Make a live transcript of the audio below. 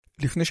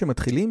לפני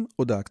שמתחילים,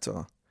 הודעה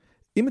קצרה.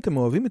 אם אתם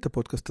אוהבים את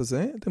הפודקאסט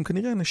הזה, אתם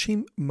כנראה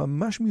אנשים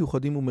ממש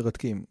מיוחדים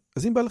ומרתקים.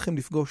 אז אם בא לכם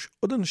לפגוש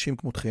עוד אנשים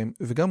כמותכם,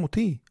 וגם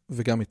אותי,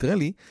 וגם את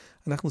רלי,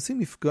 אנחנו עושים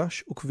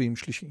מפגש עוקבים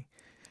שלישי.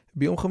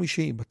 ביום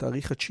חמישי,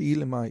 בתאריך 9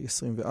 למאי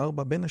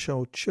 24, בין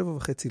השעות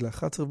 7:30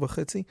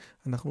 ל-11:30,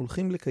 אנחנו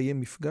הולכים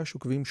לקיים מפגש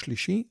עוקבים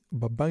שלישי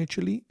בבית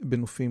שלי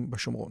בנופים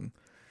בשומרון.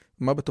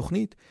 מה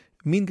בתוכנית?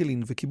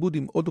 מינגלין וכיבוד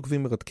עם עוד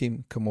עוקבים מרתקים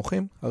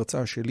כמוכם,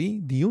 הרצאה שלי,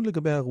 דיון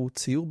לגבי הערוץ,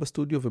 ציור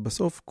בסטודיו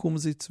ובסוף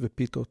קומזיץ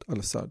ופיתות על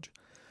הסאג'.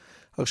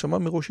 הרשמה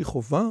מראש היא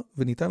חובה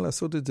וניתן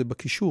לעשות את זה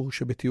בקישור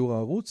שבתיאור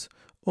הערוץ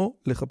או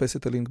לחפש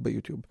את הלינק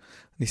ביוטיוב.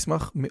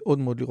 נשמח מאוד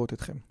מאוד לראות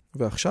אתכם.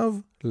 ועכשיו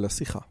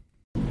לשיחה.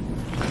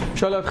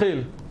 אפשר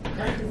להתחיל.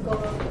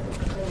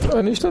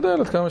 אני אשתדל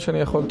עד כמה שאני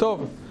יכול.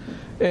 טוב.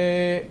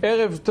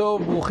 ערב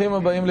טוב, ברוכים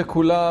הבאים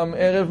לכולם,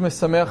 ערב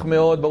משמח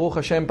מאוד, ברוך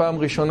השם, פעם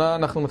ראשונה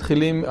אנחנו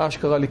מתחילים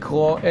אשכרה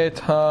לקרוא את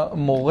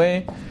המורה,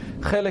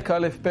 חלק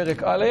א'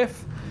 פרק א',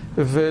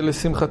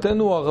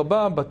 ולשמחתנו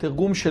הרבה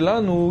בתרגום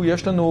שלנו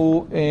יש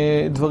לנו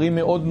דברים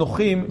מאוד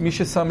נוחים. מי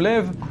ששם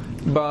לב,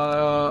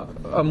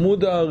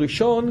 בעמוד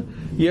הראשון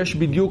יש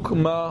בדיוק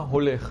מה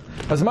הולך.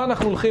 אז מה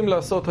אנחנו הולכים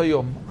לעשות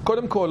היום?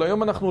 קודם כל,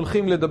 היום אנחנו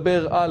הולכים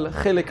לדבר על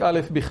חלק א'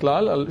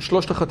 בכלל, על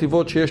שלושת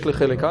החטיבות שיש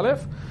לחלק א',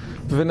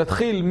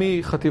 ונתחיל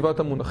מחטיבת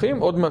המונחים,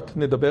 עוד מעט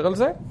נדבר על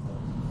זה.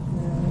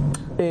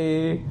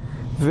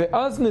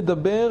 ואז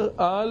נדבר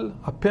על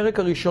הפרק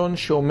הראשון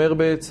שאומר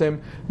בעצם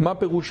מה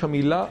פירוש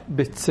המילה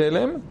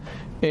בצלם.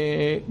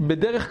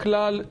 בדרך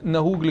כלל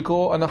נהוג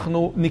לקרוא,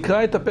 אנחנו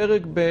נקרא את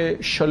הפרק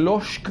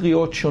בשלוש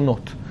קריאות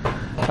שונות.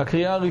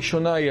 הקריאה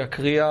הראשונה היא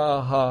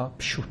הקריאה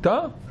הפשוטה,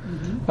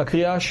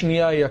 הקריאה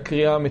השנייה היא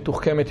הקריאה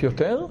המתוחכמת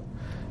יותר,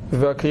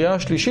 והקריאה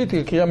השלישית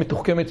היא הקריאה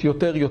המתוחכמת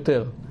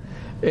יותר.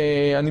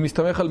 אני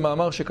מסתמך על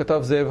מאמר שכתב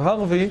זאב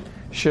הרווי,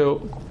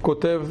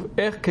 שכותב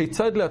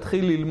כיצד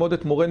להתחיל ללמוד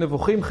את מורה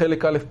נבוכים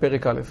חלק א'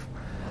 פרק א'.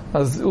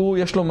 אז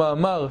יש לו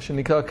מאמר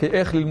שנקרא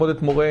איך ללמוד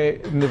את מורה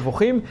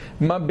נבוכים,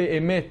 מה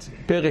באמת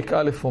פרק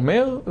א'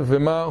 אומר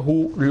ומה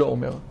הוא לא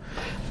אומר.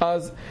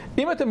 אז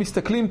אם אתם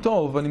מסתכלים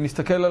טוב, ואני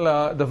מסתכל על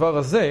הדבר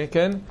הזה,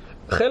 כן?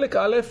 חלק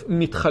א'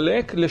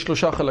 מתחלק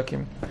לשלושה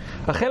חלקים.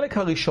 החלק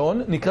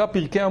הראשון נקרא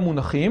פרקי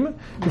המונחים,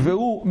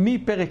 והוא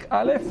מפרק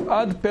א'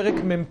 עד פרק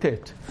מ"ט.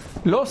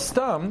 לא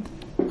סתם,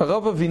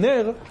 הרב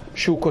אבינר,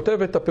 שהוא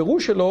כותב את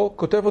הפירוש שלו,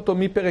 כותב אותו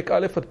מפרק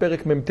א' עד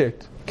פרק מ"ט.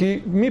 כי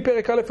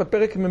מפרק א' עד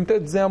פרק מ"ט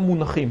זה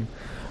המונחים.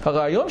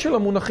 הרעיון של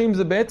המונחים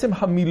זה בעצם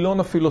המילון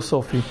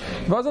הפילוסופי.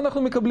 ואז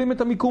אנחנו מקבלים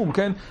את המיקום,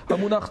 כן?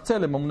 המונח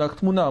צלם, המונח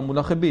תמונה,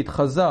 המונח הביט,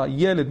 חזה,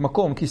 ילד,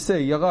 מקום, כיסא,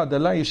 ירד,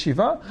 עלה,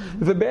 ישיבה.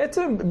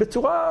 ובעצם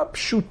בצורה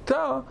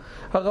פשוטה,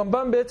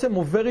 הרמב"ם בעצם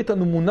עובר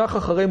איתנו מונח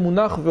אחרי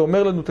מונח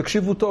ואומר לנו,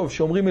 תקשיבו טוב,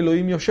 שאומרים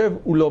אלוהים יושב,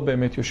 הוא לא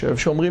באמת יושב.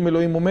 שאומרים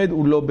אלוהים עומד,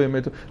 הוא לא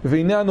באמת.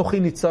 והנה אנוכי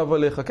ניצב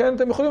עליך, כן?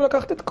 אתם יכולים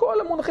לקחת את כל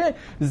המונחים,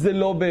 זה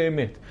לא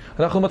באמת.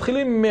 אנחנו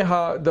מתחילים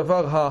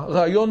מהדבר,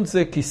 הרעיון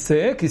זה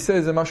כיסא,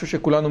 כיסא זה משהו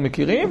שכולנו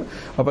מכירים.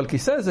 אבל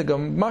כיסא זה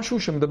גם משהו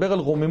שמדבר על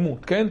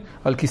רוממות, כן?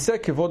 על כיסא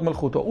כבוד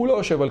מלכותו. הוא לא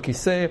יושב על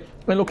כיסא,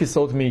 אין לו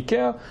כיסאות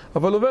מאיקאה,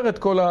 אבל עובר את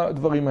כל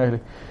הדברים האלה.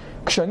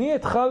 כשאני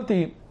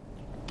התחלתי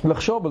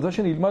לחשוב על זה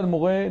שנלמד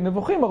מורה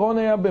נבוכים, הרעיון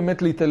היה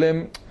באמת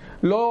להתעלם,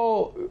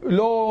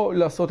 לא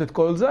לעשות את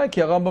כל זה,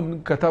 כי הרמב"ם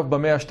כתב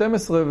במאה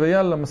ה-12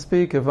 ויאללה,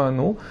 מספיק,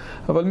 הבנו.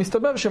 אבל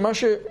מסתבר שמה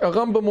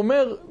שהרמב"ם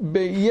אומר,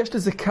 יש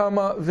לזה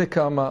כמה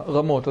וכמה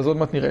רמות, אז עוד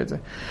מעט נראה את זה.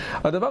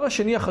 הדבר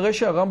השני, אחרי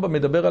שהרמב"ם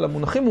מדבר על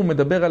המונחים, הוא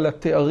מדבר על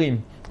התארים,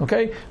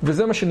 אוקיי?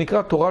 וזה מה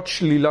שנקרא תורת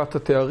שלילת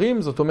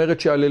התארים, זאת אומרת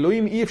שעל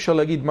אלוהים אי אפשר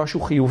להגיד משהו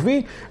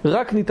חיובי,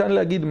 רק ניתן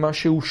להגיד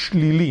משהו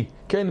שלילי.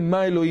 כן,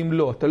 מה אלוהים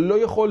לא? אתה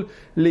לא יכול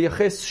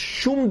לייחס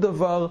שום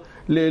דבר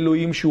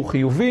לאלוהים שהוא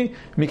חיובי,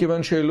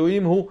 מכיוון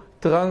שאלוהים הוא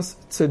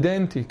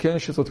טרנסצדנטי, כן,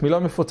 שזאת מילה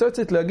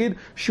מפוצצת להגיד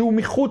שהוא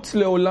מחוץ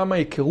לעולם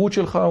ההיכרות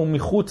שלך, הוא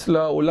מחוץ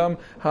לעולם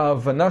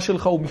ההבנה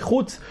שלך, הוא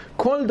מחוץ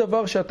כל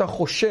דבר שאתה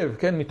חושב,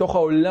 כן, מתוך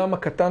העולם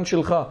הקטן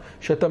שלך,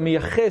 שאתה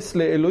מייחס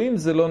לאלוהים,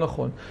 זה לא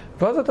נכון.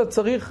 ואז אתה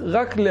צריך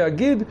רק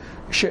להגיד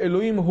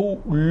שאלוהים הוא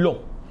לא.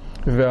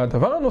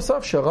 והדבר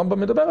הנוסף שהרמב"ם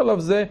מדבר עליו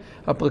זה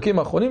הפרקים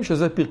האחרונים,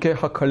 שזה פרקי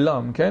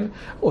הכלם, כן?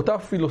 אותה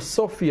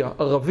פילוסופיה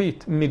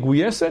ערבית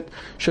מגויסת,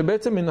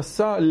 שבעצם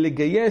מנסה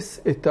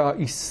לגייס את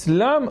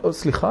האסלאם,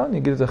 אני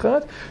אגיד את זה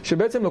אחרת,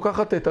 שבעצם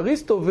לוקחת את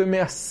אריסטו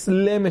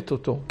ומאסלמת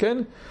אותו, כן?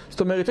 זאת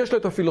אומרת, יש לה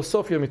את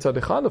הפילוסופיה מצד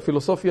אחד,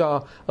 הפילוסופיה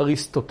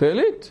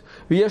האריסטוטלית,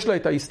 ויש לה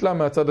את האסלאם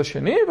מהצד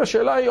השני,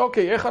 והשאלה היא,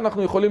 אוקיי, איך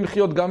אנחנו יכולים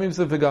לחיות גם עם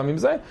זה וגם עם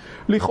זה?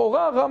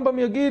 לכאורה הרמב"ם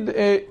יגיד,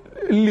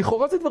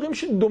 לכאורה זה דברים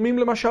שדומים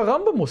למה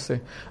שהרמב"ם עושה.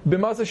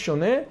 במה זה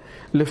שונה?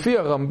 לפי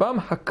הרמב"ם,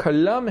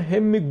 הכלם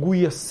הם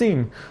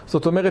מגויסים.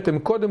 זאת אומרת, הם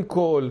קודם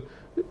כל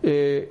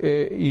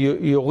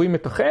יורים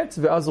את החץ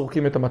ואז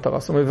זורקים את המטרה.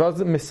 זאת אומרת,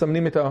 ואז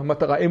מסמנים את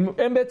המטרה.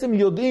 הם בעצם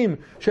יודעים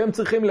שהם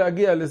צריכים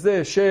להגיע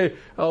לזה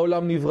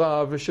שהעולם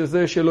נברא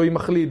ושזה שאלוהים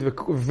מחליט,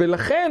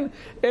 ולכן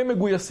הם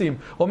מגויסים.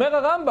 אומר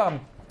הרמב"ם,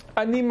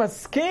 אני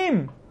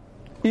מסכים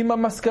עם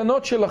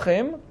המסקנות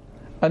שלכם,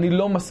 אני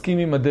לא מסכים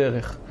עם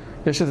הדרך.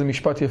 יש איזה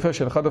משפט יפה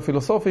של אחד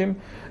הפילוסופים,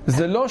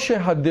 זה לא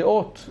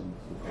שהדעות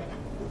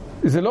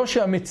זה לא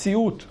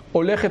שהמציאות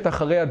הולכת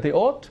אחרי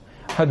הדעות,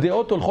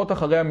 הדעות הולכות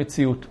אחרי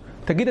המציאות.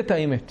 תגיד את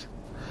האמת.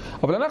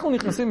 אבל אנחנו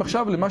נכנסים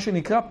עכשיו למה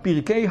שנקרא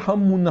פרקי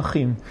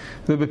המונחים.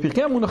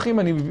 ובפרקי המונחים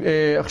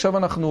עכשיו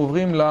אנחנו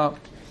עוברים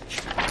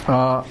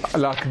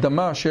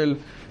להקדמה של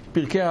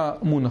פרקי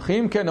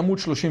המונחים, כן, עמוד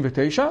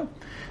 39,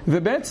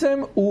 ובעצם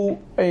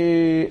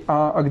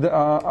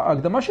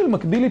ההקדמה של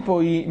מקבילי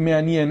פה היא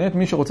מעניינת,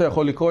 מי שרוצה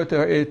יכול לקרוא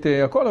את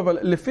הכל, אבל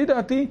לפי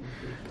דעתי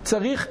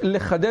צריך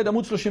לחדד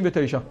עמוד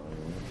 39.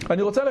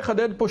 אני רוצה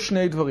לחדד פה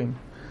שני דברים.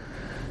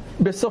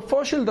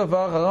 בסופו של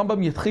דבר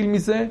הרמב"ם יתחיל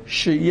מזה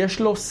שיש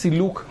לו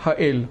סילוק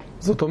האל,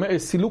 זאת אומרת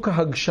סילוק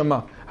ההגשמה.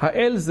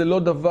 האל זה לא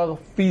דבר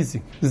פיזי,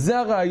 זה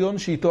הרעיון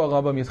שאיתו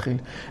הרמב"ם יתחיל.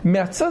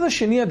 מהצד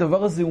השני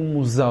הדבר הזה הוא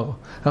מוזר.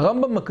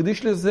 הרמב"ם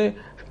מקדיש לזה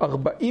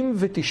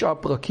 49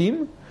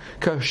 פרקים,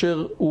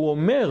 כאשר הוא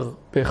אומר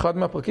באחד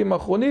מהפרקים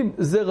האחרונים,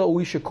 זה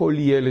ראוי שכל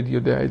ילד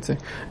יודע את זה.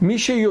 מי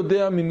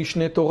שיודע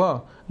ממשנה תורה,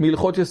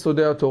 מהלכות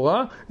יסודי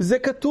התורה, זה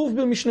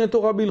כתוב במשנה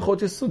תורה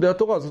בהלכות יסודי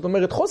התורה. זאת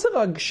אומרת, חוסר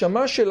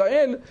ההגשמה של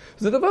האל,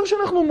 זה דבר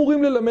שאנחנו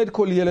אמורים ללמד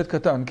כל ילד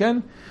קטן, כן?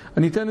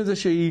 אני אתן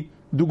איזושהי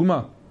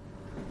דוגמה.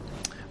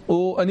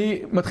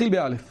 אני מתחיל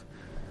באלף.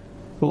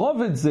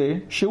 רובד זה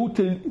שהוא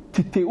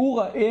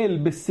תיאור האל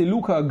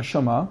בסילוק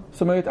ההגשמה,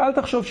 זאת אומרת, אל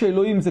תחשוב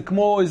שאלוהים זה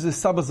כמו איזה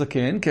סבא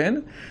זקן, כן?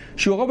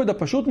 שהוא הרובד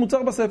הפשוט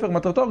מוצר בספר.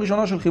 מטרתו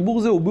הראשונה של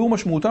חיבור זה הוא ביאור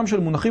משמעותם של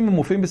מונחים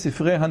המופיעים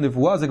בספרי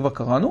הנבואה, זה כבר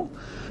קראנו.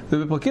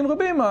 ובפרקים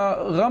רבים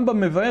הרמב"ם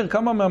מבאר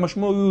כמה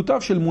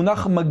מהמשמעויותיו של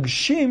מונח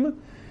מגשים,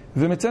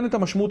 ומציין את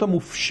המשמעות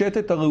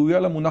המופשטת הראויה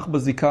למונח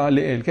בזיקה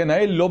לאל. כן,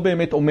 האל לא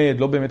באמת עומד,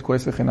 לא באמת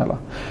כועס וכן הלאה.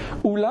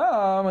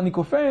 אולם, אני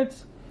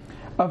קופץ,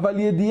 אבל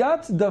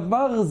ידיעת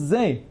דבר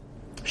זה,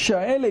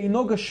 שהאל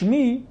אינו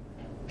גשמי,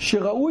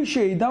 שראוי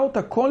שידע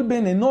אותה כל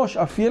בן אנוש,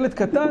 אף ילד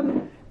קטן,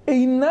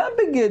 אינה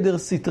בגדר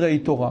סתרי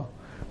תורה.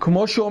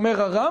 כמו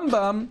שאומר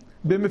הרמב"ם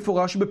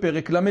במפורש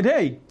בפרק למ"ה.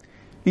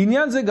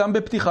 עניין זה גם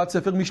בפתיחת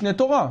ספר משנה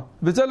תורה.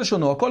 וזה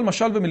לשונו, הכל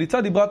משל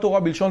ומליצה דיברה תורה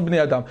בלשון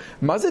בני אדם.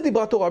 מה זה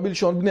דיברה תורה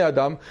בלשון בני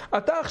אדם?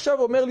 אתה עכשיו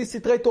אומר לי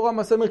סתרי תורה,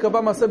 מעשה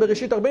מרכבה, מעשה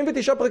בראשית,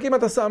 49 פרקים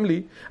אתה שם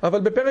לי, אבל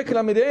בפרק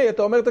למ"ה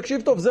אתה אומר,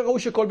 תקשיב טוב, זה ראוי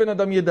שכל בן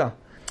אדם ידע.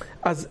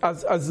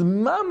 אז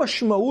מה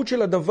המשמעות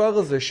של הדבר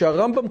הזה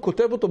שהרמב"ם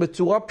כותב אותו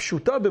בצורה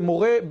פשוטה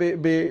במורה,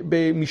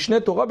 במשנה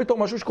תורה בתור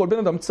משהו שכל בן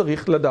אדם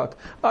צריך לדעת?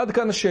 עד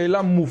כאן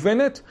השאלה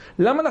מובנת.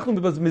 למה אנחנו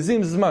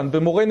מבזבזים זמן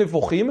במורה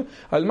נבוכים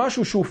על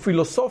משהו שהוא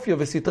פילוסופיה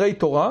וסתרי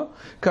תורה,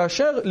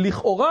 כאשר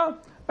לכאורה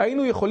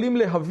היינו יכולים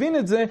להבין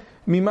את זה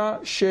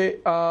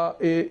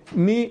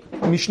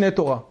ממשנה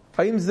תורה?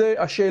 האם זה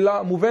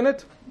השאלה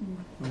מובנת?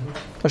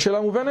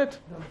 השאלה מובנת?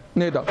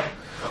 נהדר.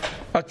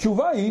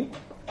 התשובה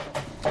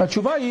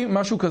היא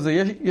משהו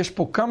כזה, יש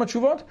פה כמה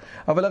תשובות,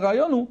 אבל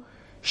הרעיון הוא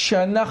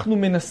שאנחנו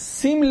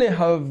מנסים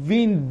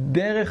להבין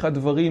דרך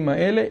הדברים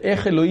האלה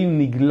איך אלוהים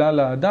נגלה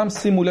לאדם.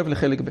 שימו לב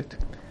לחלק ב'.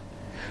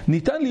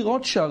 ניתן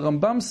לראות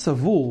שהרמב"ם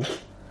סבור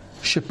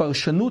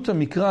שפרשנות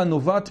המקרא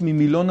הנובעת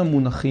ממילון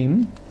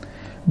המונחים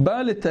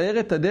באה לתאר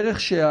את הדרך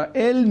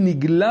שהאל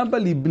נגלה בה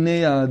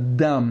לבני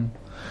האדם.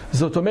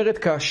 זאת אומרת,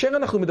 כאשר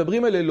אנחנו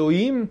מדברים על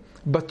אלוהים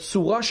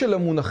בצורה של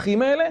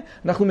המונחים האלה,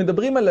 אנחנו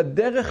מדברים על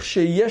הדרך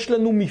שיש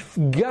לנו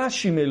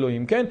מפגש עם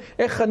אלוהים, כן?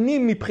 איך אני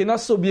מבחינה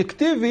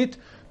סובייקטיבית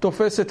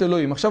תופס את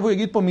אלוהים. עכשיו הוא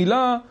יגיד פה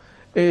מילה,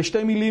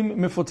 שתי מילים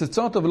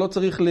מפוצצות, אבל לא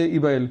צריך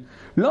להיבהל.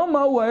 לא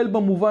מהו האל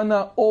במובן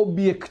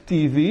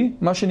האובייקטיבי,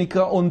 מה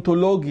שנקרא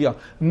אונתולוגיה,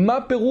 מה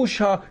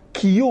פירוש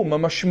הקיום,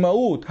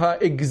 המשמעות,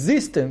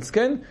 האקזיסטנס,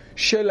 כן?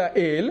 של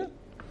האל,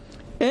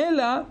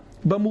 אלא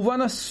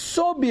במובן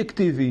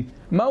הסובייקטיבי,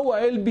 מהו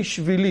האל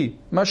בשבילי,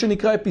 מה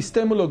שנקרא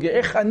אפיסטמולוגיה,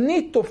 איך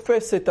אני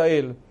תופס את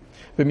האל.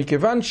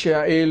 ומכיוון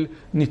שהאל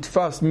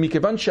נתפס,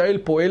 מכיוון שהאל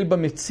פועל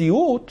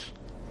במציאות,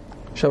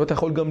 עכשיו אתה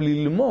יכול גם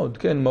ללמוד,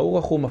 כן, מהו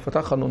רחום, הפתח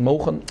חנון, מהו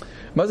חנון.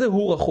 מה זה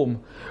הוא רחום?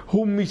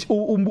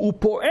 הוא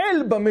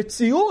פועל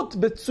במציאות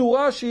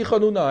בצורה שהיא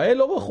חנונה. האל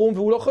לא רחום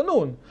והוא לא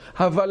חנון.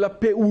 אבל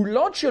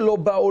הפעולות שלו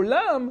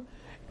בעולם,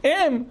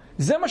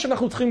 זה מה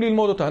שאנחנו צריכים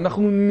ללמוד אותה.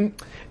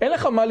 אין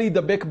לך מה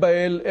להידבק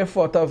באל,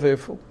 איפה אתה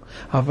ואיפה.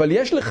 אבל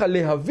יש לך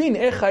להבין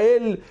איך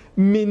האל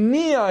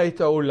מניע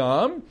את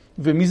העולם,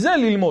 ומזה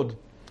ללמוד.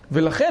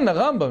 ולכן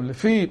הרמב"ם,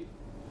 לפי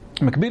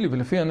מקבילי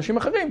ולפי אנשים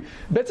אחרים,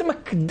 בעצם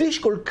מקדיש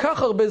כל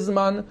כך הרבה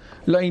זמן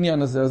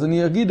לעניין הזה. אז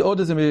אני אגיד עוד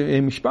איזה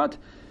משפט.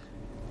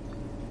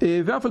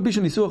 ואף על פי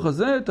שניסוח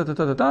הזה,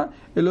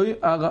 אלוהים,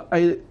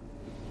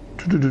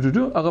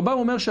 הרמב"ם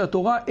אומר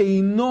שהתורה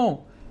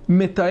אינו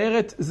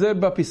מתארת, זה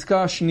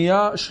בפסקה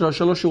השנייה של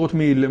 3 שורות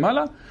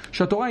מלמעלה,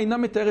 שהתורה אינה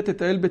מתארת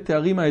את האל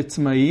בתארים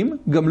העצמאיים,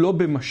 גם לא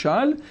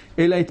במשל,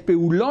 אלא את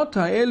פעולות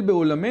האל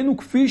בעולמנו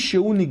כפי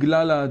שהוא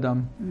נגלה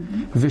לאדם.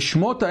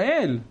 ושמות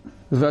האל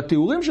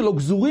והתיאורים שלו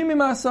גזורים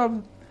ממעשיו.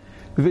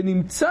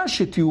 ונמצא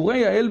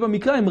שתיאורי האל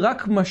במקרא הם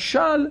רק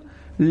משל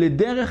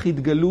לדרך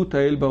התגלות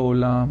האל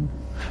בעולם.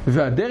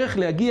 והדרך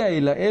להגיע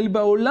אל האל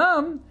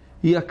בעולם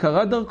היא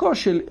הכרת דרכו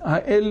של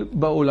האל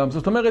בעולם.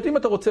 זאת אומרת, אם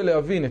אתה רוצה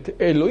להבין את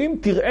אלוהים,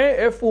 תראה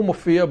איפה הוא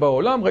מופיע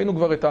בעולם. ראינו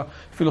כבר את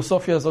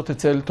הפילוסופיה הזאת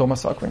אצל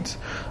תומאס אקווינס.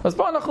 אז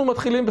פה אנחנו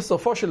מתחילים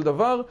בסופו של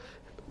דבר,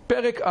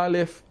 פרק א',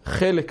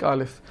 חלק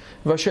א'.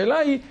 והשאלה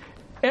היא,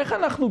 איך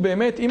אנחנו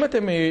באמת,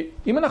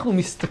 אם אנחנו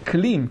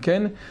מסתכלים,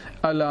 כן,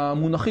 על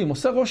המונחים,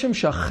 עושה רושם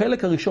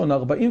שהחלק הראשון,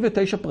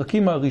 49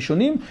 פרקים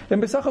הראשונים,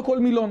 הם בסך הכל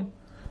מילון.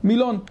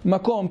 מילון,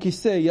 מקום,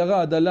 כיסא,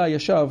 ירד, עלה,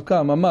 ישב,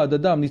 קם, עמד,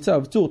 אדם,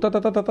 ניצב, צור,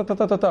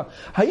 טה.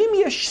 האם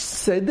יש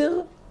סדר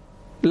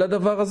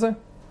לדבר הזה?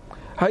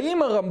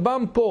 האם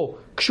הרמב"ם פה,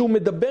 כשהוא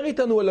מדבר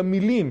איתנו על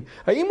המילים,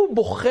 האם הוא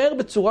בוחר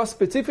בצורה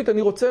ספציפית,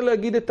 אני רוצה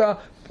להגיד את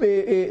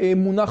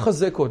המונח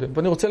הזה קודם,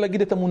 ואני רוצה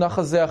להגיד את המונח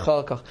הזה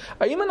אחר כך.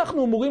 האם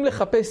אנחנו אמורים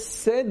לחפש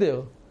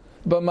סדר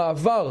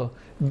במעבר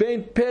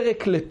בין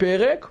פרק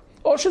לפרק,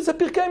 או שזה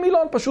פרקי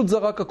מילון, פשוט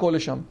זרק הכל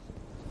לשם?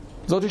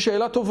 זאת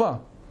שאלה טובה,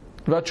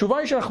 והתשובה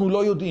היא שאנחנו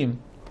לא יודעים.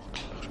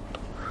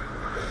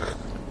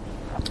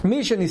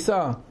 מי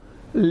שניסה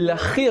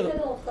להכיר...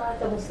 בסדר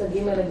הופעת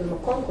המושגים האלה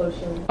במקום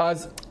כלשהו.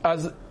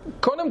 אז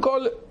קודם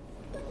כל,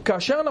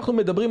 כאשר אנחנו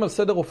מדברים על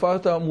סדר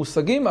הופעת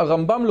המושגים,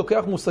 הרמב"ם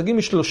לוקח מושגים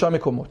משלושה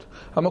מקומות.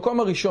 המקום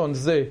הראשון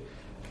זה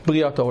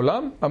בריאת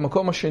העולם,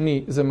 המקום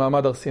השני זה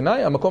מעמד הר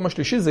סיני, המקום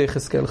השלישי זה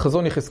יחזקאל,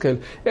 חזון יחזקאל.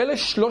 אלה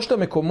שלושת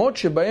המקומות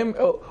שבהם,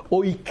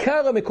 או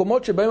עיקר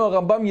המקומות שבהם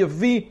הרמב"ם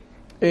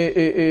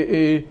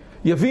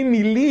יביא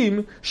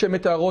מילים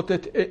שמתארות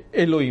את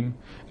אלוהים.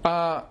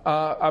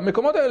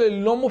 המקומות האלה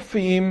לא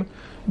מופיעים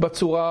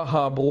בצורה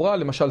הברורה,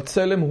 למשל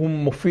צלם הוא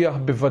מופיע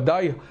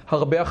בוודאי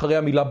הרבה אחרי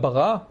המילה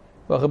ברא,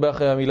 והרבה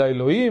אחרי המילה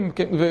אלוהים,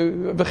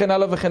 וכן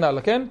הלאה וכן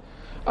הלאה, כן?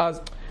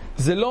 אז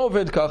זה לא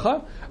עובד ככה.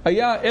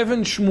 היה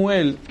אבן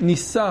שמואל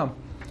ניסה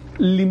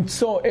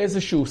למצוא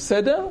איזשהו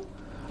סדר,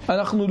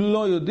 אנחנו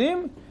לא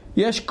יודעים,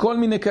 יש כל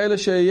מיני כאלה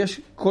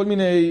שיש כל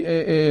מיני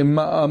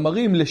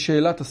מאמרים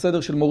לשאלת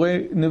הסדר של מורה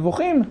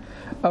נבוכים,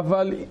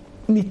 אבל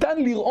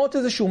ניתן לראות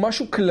איזשהו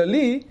משהו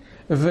כללי,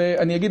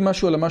 ואני אגיד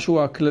משהו על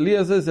המשהו הכללי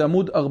הזה, זה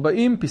עמוד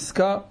 40,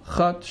 פסקה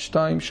 1,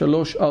 2,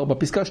 3, 4,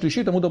 פסקה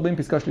שלישית, עמוד 40,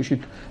 פסקה שלישית,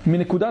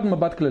 מנקודת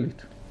מבט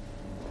כללית.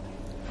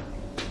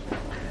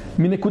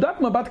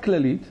 מנקודת מבט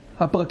כללית,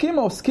 הפרקים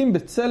העוסקים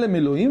בצלם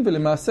אלוהים,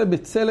 ולמעשה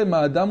בצלם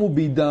האדם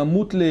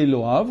ובהידמות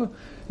לאלוהיו,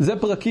 זה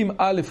פרקים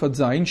א' עד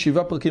ז',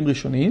 7 פרקים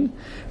ראשונים,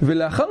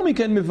 ולאחר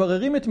מכן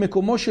מבררים את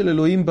מקומו של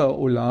אלוהים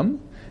בעולם,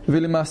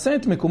 ולמעשה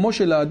את מקומו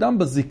של האדם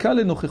בזיקה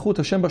לנוכחות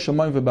השם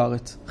בשמיים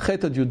ובארץ, ח'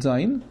 עד י' ז',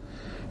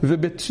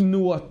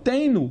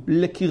 ובתנועתנו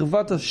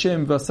לקרבת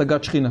השם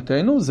והשגת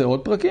שכינתנו, זה עוד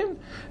פרקים,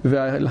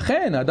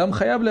 ולכן האדם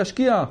חייב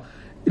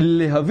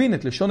להבין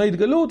את לשון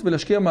ההתגלות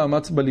ולהשקיע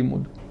מאמץ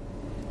בלימוד.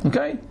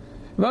 אוקיי?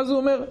 ואז הוא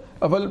אומר,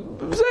 אבל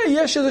זה,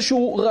 יש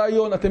איזשהו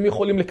רעיון, אתם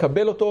יכולים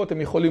לקבל אותו,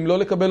 אתם יכולים לא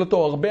לקבל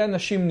אותו, הרבה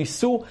אנשים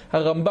ניסו,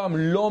 הרמב"ם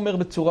לא אומר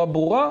בצורה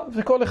ברורה,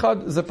 וכל אחד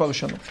זה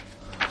פרשנות.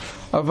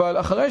 אבל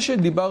אחרי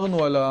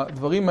שדיברנו על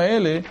הדברים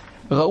האלה,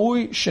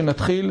 ראוי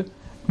שנתחיל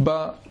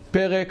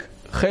בפרק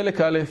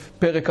חלק א',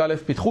 פרק א',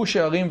 פיתחו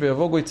שערים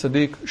ויבוא גוי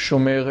צדיק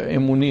שומר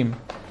אמונים.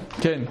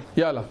 כן,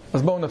 יאללה,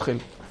 אז בואו נתחיל.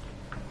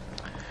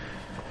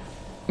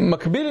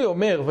 מקבילי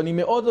אומר, ואני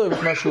מאוד אוהב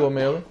את מה שהוא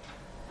אומר,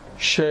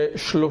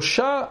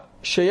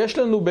 שיש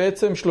לנו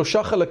בעצם 3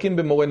 חלקים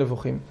במורה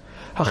נבוכים.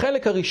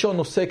 החלק הראשון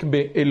עוסק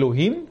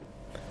באלוהים,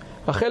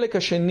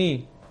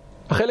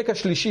 החלק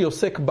השלישי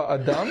עוסק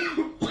באדם,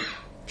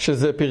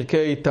 שזה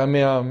פרקי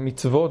טעמי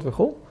המצוות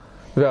וכו',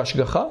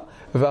 וההשגחה,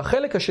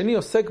 והחלק השני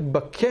עוסק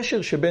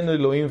בקשר שבין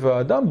אלוהים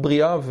והאדם,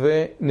 בריאה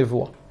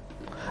ונבואה.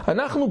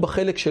 אנחנו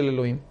בחלק של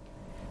אלוהים,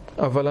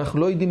 אבל אנחנו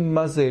לא יודעים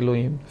מה זה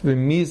אלוהים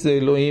ומי זה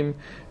אלוהים,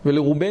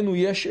 ולרובנו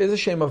יש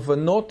איזשהם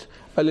הבנות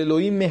על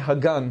אלוהים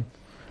מהגן,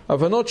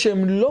 הבנות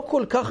שהן לא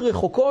כל כך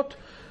רחוקות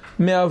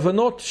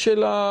מההבנות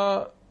של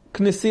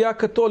הכנסייה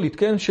הקתולית,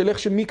 כן? של איך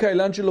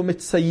שמיכאלנג'לו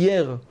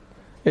מצייר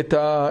את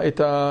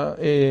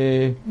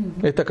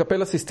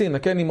הקפלה סיסטינה,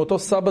 כן? עם אותו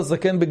סבא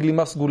זקן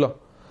בגלימה סגולה.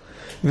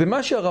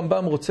 ומה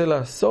שהרמב"ם רוצה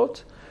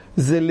לעשות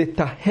זה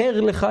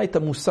לטהר לך את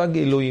המושג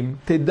אלוהים.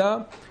 תדע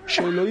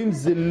שאלוהים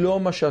זה לא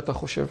מה שאתה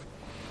חושב.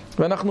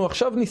 ואנחנו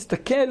עכשיו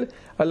נסתכל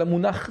על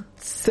המונח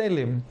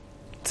צלם.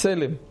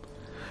 צלם.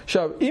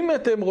 עכשיו, אם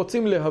אתם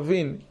רוצים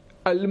להבין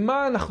על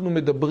מה אנחנו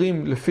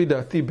מדברים לפי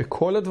דעתי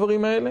בכל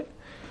הדברים האלה,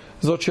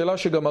 זאת שאלה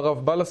שגם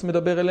הרב בלס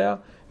מדבר אליה,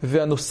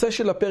 והנושא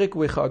של הפרק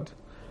הוא אחד.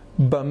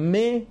 במה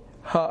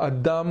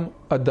האדם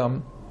אדם?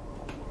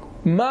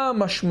 מה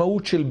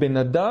המשמעות של בן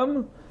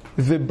אדם,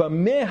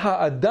 ובמה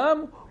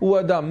האדם הוא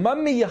אדם? מה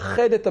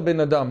מייחד את הבן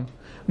אדם?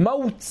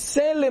 מהו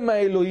צלם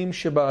האלוהים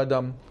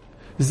שבאדם?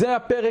 זה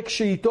הפרק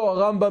שאיתו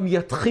הרמב"ם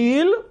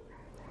יתחיל,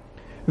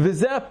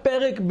 וזה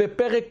הפרק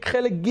בפרק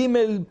חלק ג'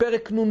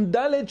 פרק נ"ד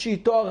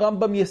שאיתו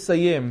הרמב"ם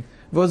יסיים.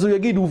 ואז הוא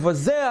יגיד,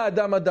 ובזה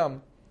האדם אדם.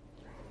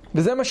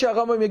 וזה מה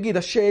שהרמב"ם יגיד.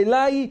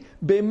 השאלה היא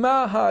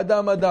במה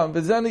האדם אדם.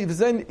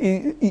 וזה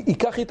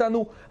ייקח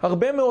איתנו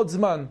הרבה מאוד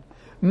זמן.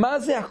 מה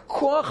זה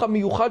הכוח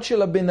המיוחד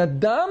של הבן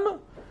אדם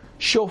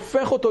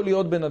שהופך אותו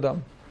להיות בן אדם?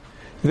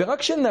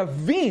 ורק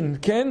שנבין,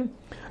 כן,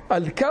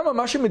 על כמה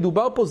מה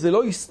שמדובר פה זה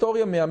לא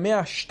היסטוריה מהמאה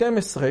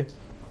ה-12,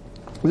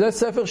 זה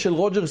ספר של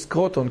רוג'ר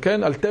סקרוטון,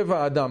 כן, על טבע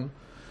האדם,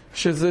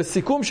 שזה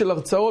סיכום של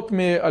הרצאות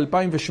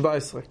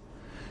מ-2017,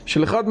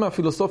 של אחד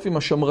מהפילוסופים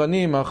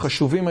השמרנים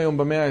החשובים היום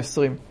במאה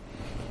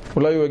ה-20.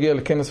 אולי הוא יגיע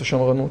לכנס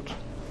השמרנות.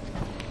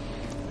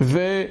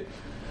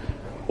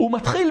 והוא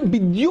מתחיל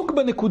בדיוק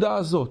בנקודה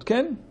הזאת,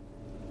 כן?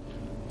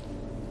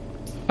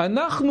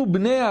 אנחנו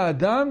בני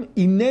האדם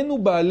איננו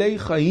בעלי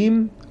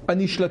חיים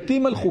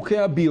הנשלטים על חוקי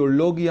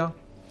הביולוגיה.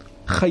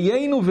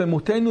 חיינו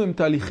ומותנו הם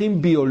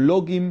תהליכים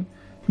ביולוגיים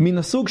מן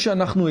הסוג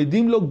שאנחנו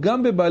עדים לו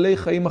גם בבעלי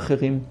חיים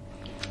אחרים.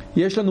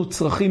 יש לנו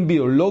צרכים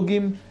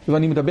ביולוגיים,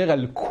 ואני מדבר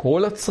על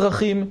כל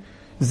הצרכים.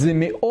 זה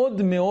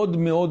מאוד מאוד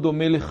מאוד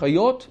דומה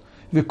לחיות,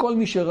 וכל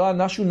מי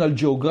שראה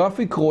national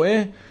geographic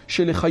רואה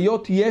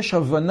שלחיות יש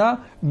הבנה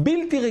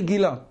בלתי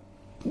רגילה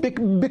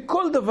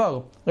בכל דבר.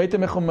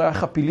 ראיתם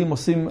איך הפילים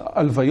עושים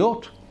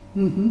הלוויות?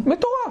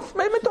 מטורף,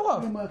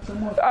 מטורף.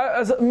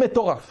 אז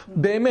מטורף,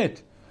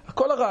 באמת.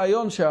 כל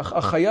הרעיון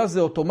שהחיה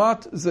זה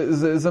אוטומט,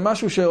 זה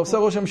משהו שעושה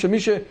רושם שמי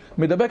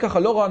שמדבר ככה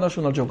לא ראה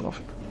national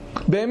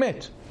geographic.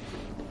 באמת.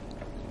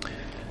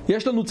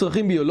 יש לנו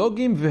צרכים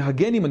ביולוגיים,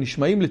 והגנים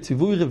הנשמעים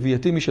לציווי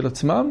רבייתי משל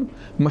עצמם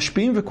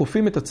משפיעים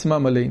וכופים את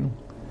עצמם עלינו.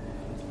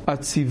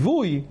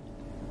 הציווי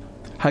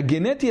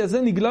הגנטי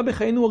הזה נגלה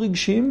בחיינו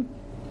הרגשיים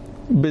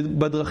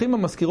בדרכים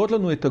המזכירות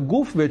לנו את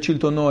הגוף ואת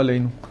שלטונו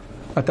עלינו.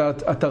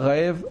 אתה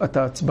רעב,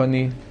 אתה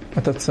עצבני,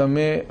 אתה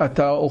צמא,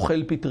 אתה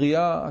אוכל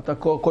פטריה, אתה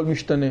כל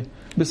משתנה.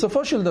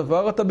 בסופו של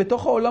דבר אתה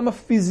בתוך העולם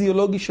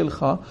הפיזיולוגי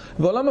שלך,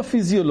 והעולם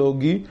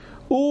הפיזיולוגי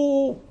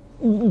הוא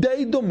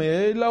די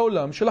דומה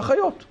לעולם של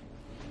החיות.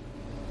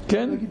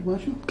 כן? להגיד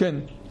משהו? כן.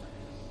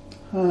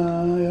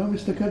 היום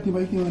הסתכלתי,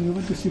 אני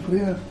עובד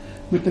בספרייה,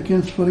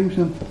 מתקן ספרים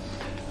שם,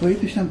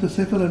 ראיתי שם את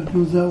הספר על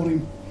דינוזאורים.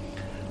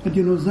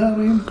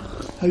 הדינוזאורים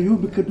היו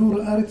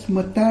בכדור הארץ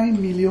 200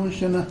 מיליון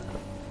שנה.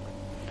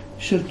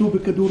 שלטו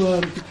בכדור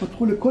הארץ,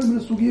 התפתחו לכל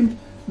מיני סוגים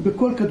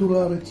בכל כדור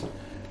הארץ.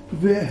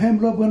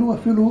 והם לא בנו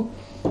אפילו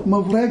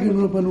מברג,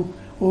 הם לא בנו,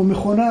 או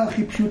מכונה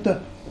הכי פשוטה.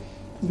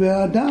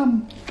 והאדם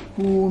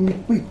הוא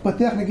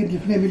התפתח נגיד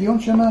לפני 1,000,000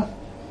 שנה,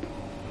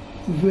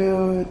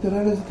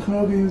 ותראה לאיזה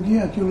טכנולוגיה הוא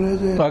הגיע, כאילו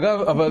לאיזה... אגב,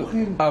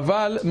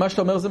 אבל מה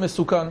שאתה אומר זה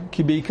מסוכן,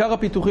 כי בעיקר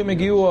הפיתוחים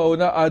הגיעו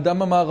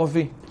האדם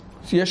המערבי.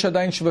 יש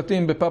עדיין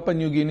שבטים בפאפה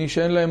ניו גיני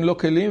שאין להם לא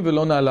כלים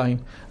ולא נעליים.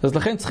 אז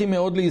לכן צריכים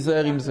מאוד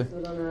להיזהר עם זה.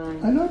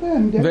 אני לא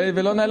יודע.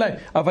 ולא נעליים.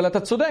 אבל אתה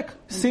צודק,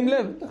 שים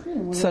לב,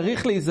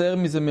 צריך להיזהר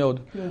מזה מאוד.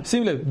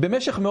 שים לב,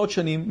 במשך מאות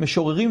שנים,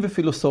 משוררים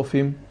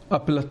ופילוסופים,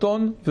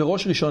 אפלטון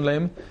וראש ראשון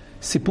להם,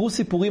 סיפרו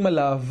סיפורים על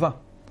אהבה.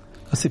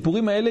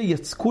 הסיפורים האלה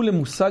יצקו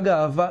למושג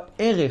האהבה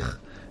ערך,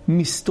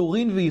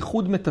 מסתורין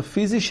וייחוד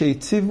מטאפיזי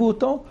שהציבו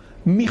אותו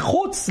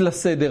מחוץ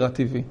לסדר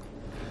הטבעי.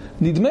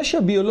 נדמה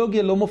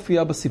שהביולוגיה לא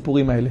מופיעה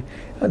בסיפורים האלה.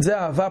 זה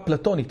האהבה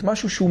הפלטונית,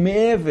 משהו שהוא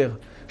מעבר.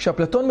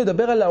 כשהפלטון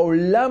מדבר על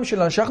העולם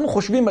שלנו, שאנחנו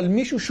חושבים על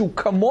מישהו שהוא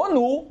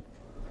כמונו,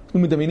 אנחנו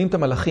מדמיינים את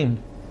המלאכים,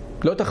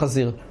 לא את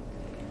החזיר.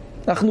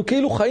 אנחנו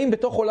כאילו חיים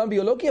בתוך עולם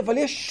ביולוגי, אבל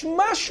יש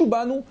משהו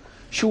בנו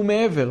שהוא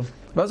מעבר.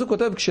 ואז הוא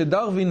כותב,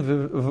 כשדרווין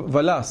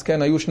וולאס,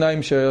 כן, היו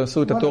שניים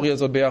שעשו את התיאוריה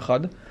הזאת ביחד,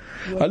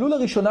 עלו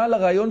לראשונה על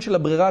הרעיון של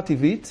הברירה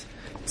הטבעית,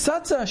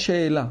 צצה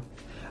השאלה,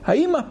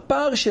 האם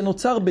הפער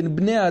שנוצר בין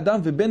בני האדם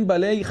ובין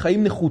בעלי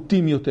חיים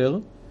נחותים יותר,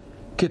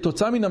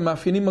 כתוצאה מן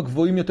המאפיינים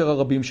הגבוהים יותר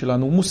הרבים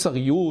שלנו,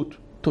 מוסריות,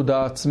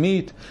 תודעה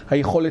עצמית,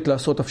 היכולת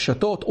לעשות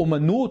הפשטות,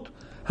 אומנות,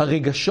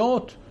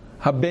 הרגשות,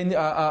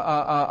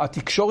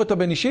 התקשורת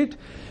הבין-אישית,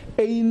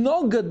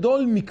 אינו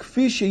גדול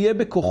מכפי שיהיה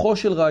בכוחו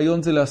של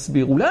רעיון זה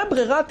להסביר. אולי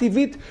הברירה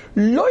הטבעית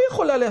לא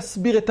יכולה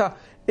להסביר את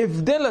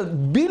ההבדל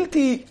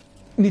הבלתי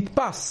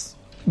נתפס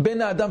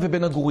בין האדם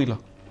ובין הגורילה.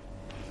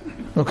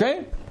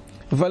 אוקיי?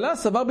 ולא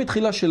סבר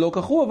בתחילה שלא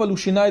כך הוא, אבל הוא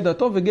שינה את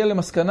דעתו והגיע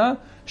למסקנה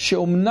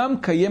שאומנם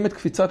קיימת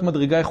קפיצת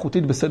מדרגה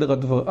איכותית בסדר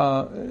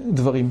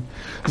הדברים.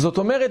 זאת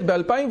אומרת,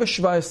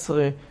 ב-2017,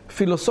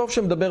 פילוסוף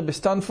שמדבר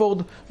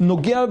בסטנפורד,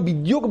 נוגע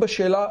בדיוק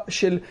בשאלה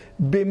של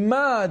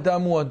במה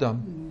האדם הוא אדם.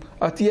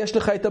 יש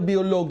לך את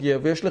הביולוגיה,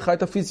 ויש לך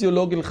את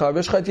הפיזיולוגיה לך,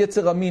 ויש לך את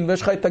יצר המין,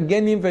 ויש לך את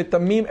הגנים ואת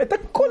המין, את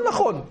הכל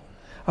נכון.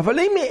 אבל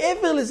אם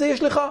מעבר לזה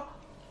יש לך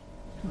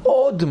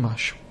עוד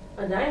משהו.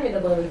 עדיין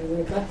מדבר על זה,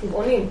 זה נקרא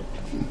צבעונים.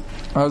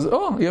 אז,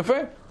 יפה.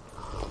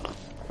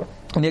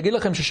 אני אגיד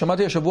לכם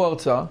ששמעתי השבוע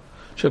הרצאה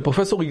של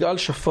פרופסור יגאל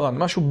שפרן,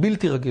 משהו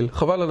בלתי רגיל,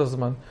 חבל על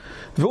הזמן.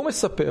 והוא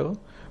מספר,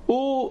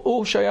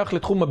 הוא שייך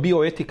לתחום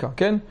הביואתיקה,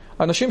 כן?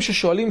 אנשים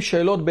ששואלים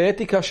שאלות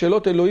באתיקה,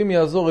 שאלות אלוהים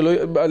יעזור,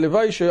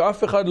 הלוואי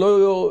שאף אחד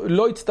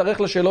לא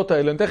יצטרך לשאלות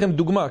האלה. אני אתן לכם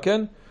דוגמה,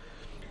 כן?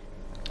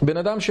 בן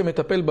אדם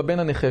שמטפל בבן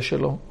הנכה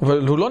שלו,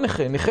 אבל הוא לא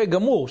נכה, נכה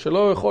גמור,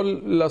 שלא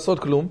יכול לעשות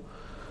כלום,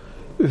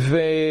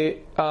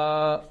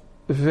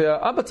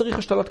 והאבא צריך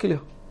השתלת כליה.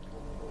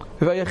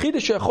 והיחיד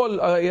שיכול,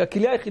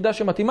 הכליה היחידה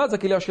שמתאימה זה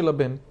הכליה של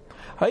הבן.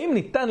 האם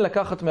ניתן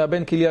לקחת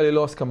מהבן כליה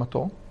ללא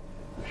הסכמתו?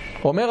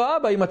 אומר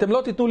האבא, אם אתם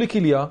לא תיתנו לי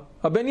כליה,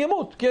 הבן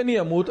ימות, כי אני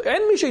ימות,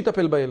 אין מי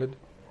שיטפל בילד.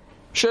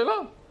 שאלה.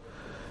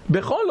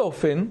 בכל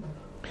אופן,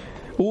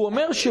 הוא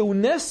אומר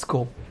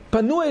שאונסקו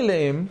פנו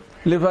אליהם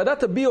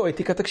לוועדת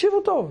הביואתיקה,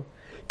 תקשיבו טוב,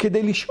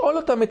 כדי לשאול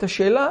אותם את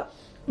השאלה,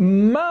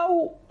 מה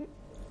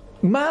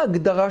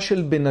ההגדרה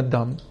של בן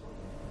אדם?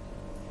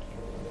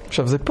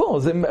 עכשיו זה פה,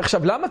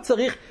 עכשיו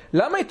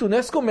למה את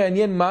אונסקו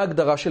מעניין מה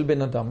ההגדרה של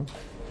בן אדם?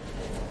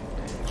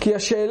 כי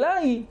השאלה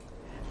היא,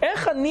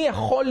 איך אני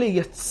יכול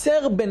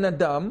לייצר בן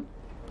אדם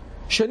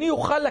שאני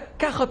אוכל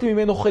לקחת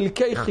ממנו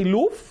חלקי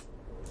חילוף,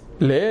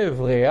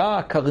 לב,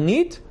 ריאה,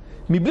 קרנית,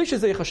 מבלי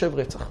שזה יחשב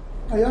רצח?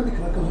 היה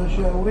מקרה כזה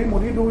שההורים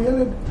הולידו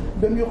ילד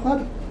במיוחד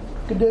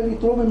כדי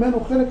לתרום ממנו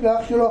חלק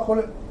לאח שלו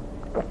החולה.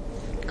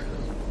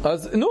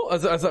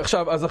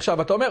 אז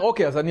עכשיו אתה אומר,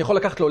 אוקיי, אז אני יכול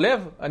לקחת לו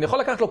לב, אני יכול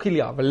לקחת לו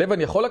כליה, אבל לב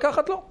אני יכול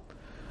לקחת לו?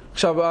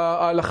 עכשיו,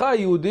 ההלכה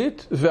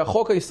היהודית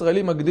והחוק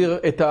הישראלי מגדיר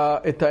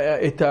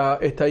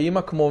את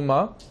האמא כמו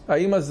מה?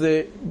 האמא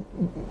זה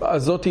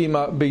הזאת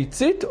אימא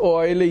ביצית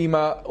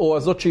או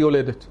הזאת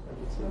שיולדת?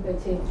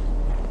 ביצית.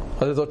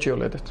 אז זאת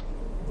שיולדת.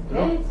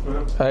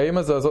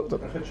 האמא זה הזאת.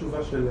 אחרי תשובה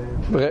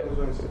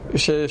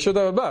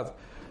ששודה בבאז.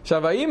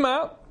 עכשיו, האמא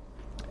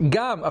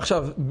גם,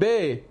 עכשיו,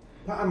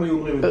 פעם היו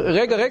אומרים...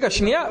 רגע,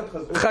 שנייה.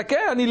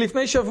 חכה, אני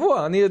לפני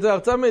שבוע.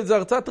 זה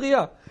הרצאה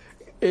טריה.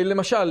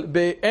 למשל,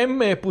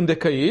 באם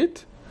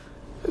פונדקאית,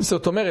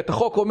 זאת אומרת,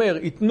 החוק אומר,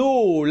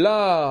 יתנו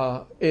לה,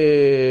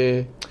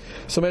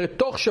 זאת אומרת,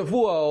 תוך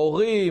שבוע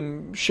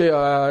ההורים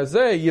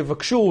שזה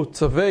יבקשו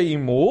צווי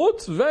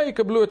אימוץ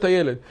ויקבלו את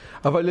הילד.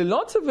 אבל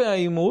ללא צווי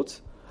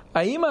האימוץ,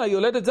 האמא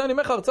היולדת, זה אני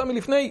אומר לך, הרצאה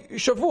מלפני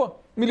שבוע.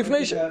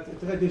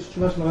 תראה, יש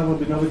תשובה של הרב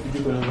רבינוביץ'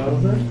 בדיוק על הדבר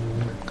הזה.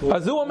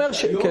 אז הוא אומר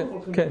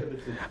כן.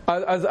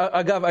 אז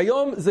אגב,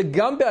 היום זה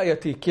גם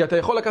בעייתי, כי אתה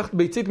יכול לקחת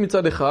ביצית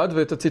מצד אחד,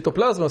 ואת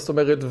הציטופלזמה, זאת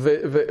אומרת,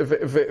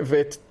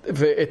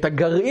 ואת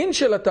הגרעין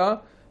של התא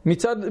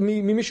מצד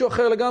ממישהו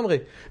אחר לגמרי.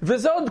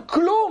 וזה עוד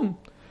כלום,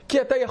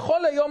 כי אתה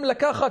יכול היום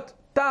לקחת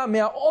תא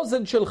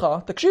מהאוזן שלך,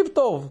 תקשיב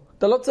טוב,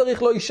 אתה לא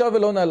צריך לא אישה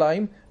ולא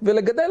נעליים,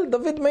 ולגדל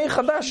דוד מאיר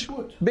חדש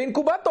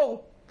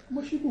באינקובטור.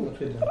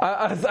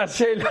 אז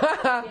השאלה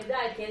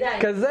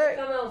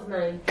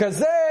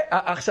כזה,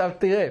 עכשיו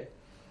תראה,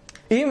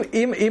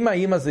 אם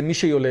האמא זה מי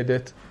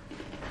שיולדת,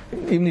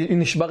 אם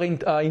נשבר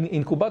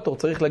האינקובטור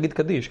צריך להגיד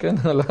קדיש, כן?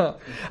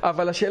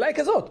 אבל השאלה היא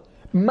כזאת,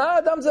 מה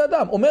האדם זה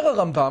אדם? אומר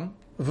הרמב"ם,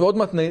 ועוד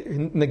מעט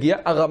נגיע,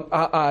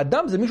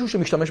 האדם זה מישהו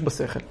שמשתמש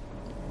בשכל.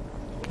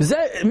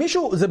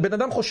 זה בן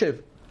אדם חושב.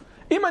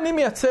 אם אני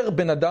מייצר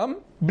בן אדם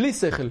בלי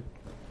שכל,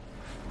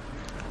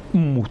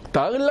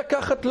 מותר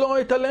לקחת לו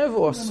את הלב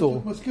או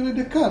אסור? מזכיר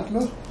לי דקארט, לא?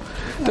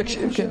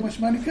 תקשיב, כן.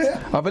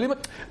 אבל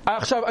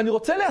עכשיו, אני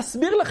רוצה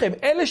להסביר לכם,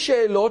 אלה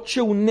שאלות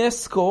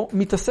שאונסקו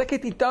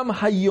מתעסקת איתם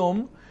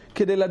היום,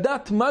 כדי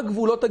לדעת מה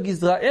גבולות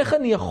הגזרה, איך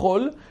אני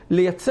יכול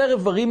לייצר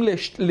איברים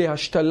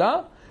להשתלה,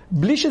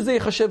 בלי שזה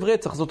יחשב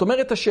רצח. זאת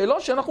אומרת,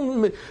 השאלות שאנחנו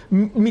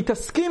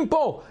מתעסקים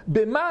פה,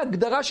 במה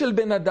ההגדרה של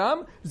בן אדם,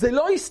 זה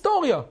לא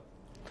היסטוריה.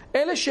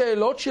 אלה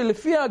שאלות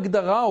שלפי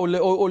ההגדרה,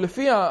 או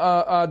לפי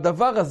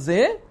הדבר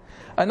הזה,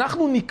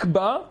 אנחנו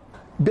נקבע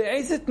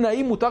באיזה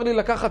תנאים מותר לי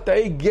לקחת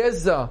תאי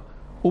גזע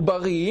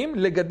ובריים,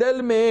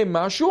 לגדל מהם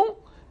משהו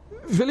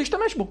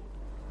ולהשתמש בו.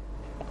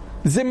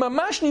 זה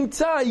ממש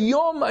נמצא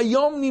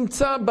היום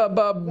נמצא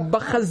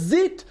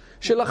בחזית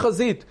של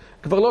החזית.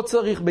 כבר לא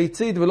צריך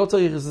ביצית ולא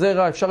צריך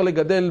זרע, אפשר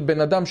לגדל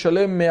בן אדם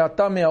שלם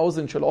מהתא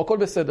מהאוזן שלו, הכל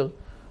בסדר.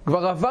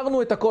 כבר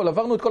עברנו את הכל,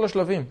 עברנו את כל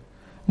השלבים.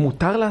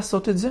 מותר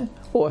לעשות את זה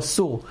או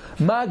אסור?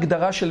 מה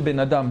ההגדרה של בן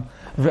אדם?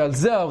 ועל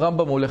זה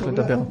הרמב"ם הולך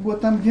לדבר.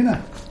 באותה מדינה.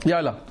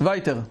 יאללה,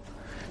 וייטר.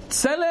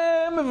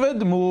 צלם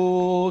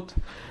ודמות.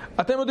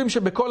 אתם יודעים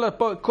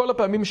שבכל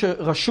הפעמים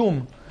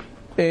שרשום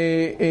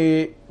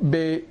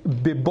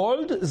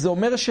בבולד, זה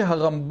אומר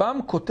שהרמב"ם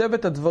כותב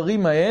את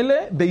הדברים האלה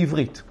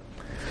בעברית.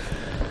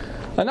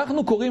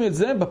 אנחנו קוראים את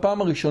זה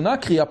בפעם הראשונה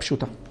קריאה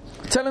פשוטה.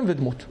 צלם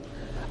ודמות.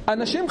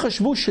 אנשים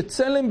חשבו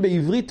שצלם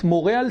בעברית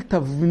מורה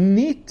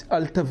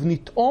על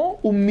תבניתו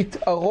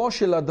ומתארו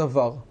של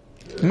הדבר.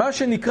 מה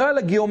שנקרא על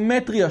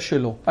הגיאומטריה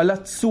שלו, על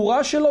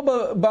הצורה שלו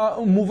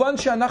במובן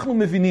שאנחנו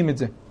מבינים את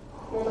זה.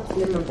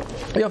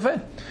 יפה.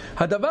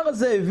 הדבר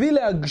הזה הביא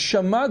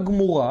להגשמה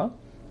גמורה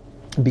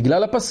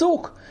בגלל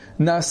הפסוק.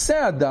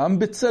 נעשה אדם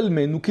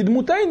בצלמנו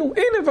כדמותנו.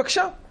 הנה,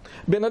 בבקשה.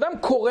 בן אדם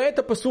קורא את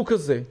הפסוק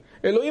הזה.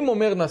 אלוהים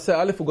אומר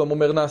נעשה א', הוא גם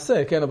אומר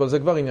נעשה, כן, אבל זה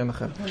כבר עניין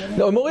אחר.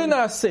 אומרים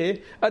נעשה,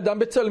 אדם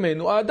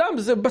בצלמנו, האדם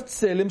זה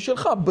בצלם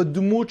שלך,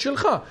 בדמות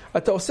שלך.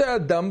 אתה עושה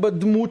אדם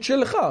בדמות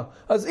שלך.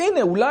 אז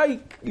הנה, אולי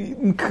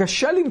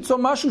קשה למצוא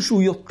משהו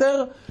שהוא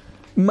יותר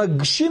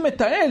מגשים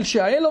את האל,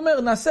 שהאל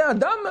אומר נעשה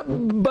אדם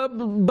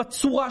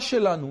בצורה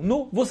שלנו.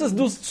 נו, ווסס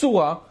דוס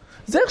צורה,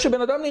 זה איך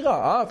שבן אדם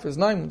נראה, אף,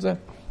 אזניים, זה.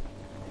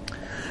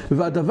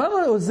 והדבר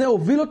הזה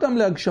הוביל אותם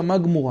להגשמה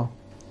גמורה.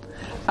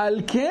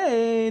 על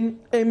כן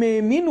הם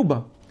האמינו בה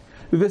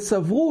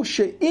וסברו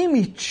שאם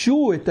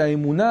יתשו את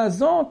האמונה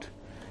הזאת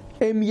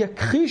הם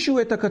יכחישו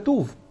את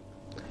הכתוב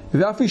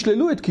ואף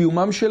ישללו את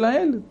קיומם של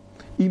האל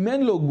אם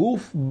אין לו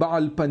גוף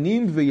בעל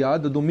פנים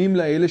ויד הדומים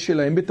לאלה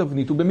שלהם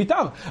בתבנית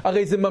ובמתאר.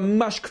 הרי זה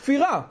ממש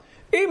כפירה.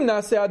 אם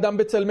נעשה אדם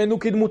בצלמנו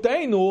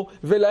כדמותנו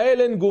ולאל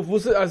אין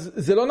גוף, אז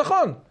זה לא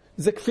נכון,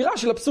 זה כפירה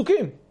של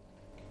הפסוקים.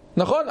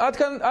 נכון?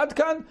 עד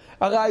כאן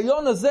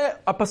הרעיון הזה,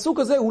 הפסוק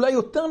הזה, אולי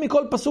יותר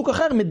מכל פסוק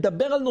אחר,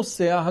 מדבר על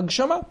נושא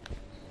ההגשמה.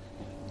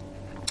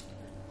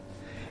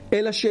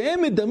 אלא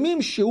שהם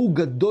מדמים שהוא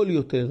גדול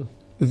יותר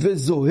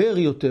וזוהר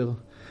יותר,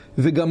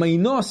 וגם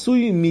אינו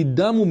עשוי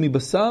מדם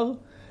ומבשר,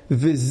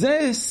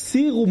 וזה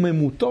סיר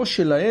וממותו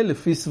של האל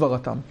לפי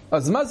סברתם.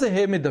 אז מה זה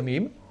הם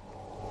מדמים?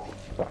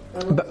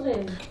 הנוצרים.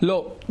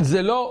 לא,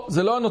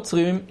 זה לא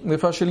הנוצרים,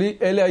 נפש שלי,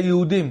 אלה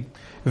היהודים.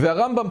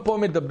 והרמב"ם פה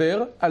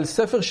מדבר על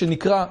ספר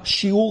שנקרא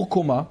שיעור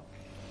קומה,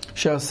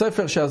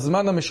 שהספר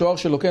שהזמן המשוער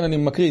שלו, כן, אני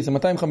מקריא, זה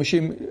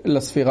 250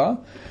 לספירה,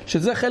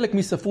 שזה חלק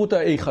מספרות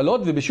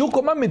האיכלות, ובשיעור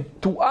קומה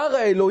מתואר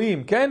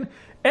האלוהים, כן?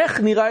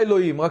 איך נראה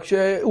אלוהים? רק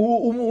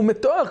שהוא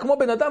מתואר כמו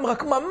בן אדם,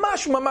 רק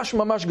ממש ממש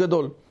ממש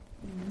גדול.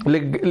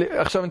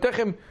 עכשיו אני אתן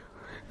לכם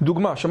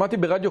דוגמה, שמעתי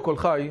ברדיו קול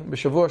חי,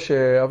 בשבוע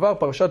שעבר,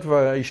 פרשת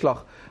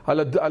וישלח,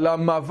 על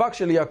המאבק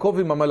של יעקב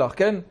עם המלאך,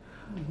 כן?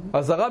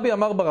 אז הרבי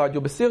אמר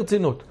ברדיו, בשיא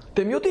רצינות,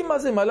 אתם יודעים מה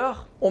זה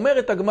מלאך?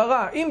 אומרת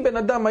הגמרא, אם בן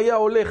אדם היה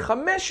עולה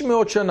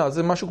 500 שנה,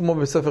 זה משהו כמו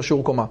בספר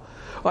שיעור קומה,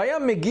 היה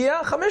מגיע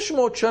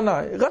 500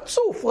 שנה,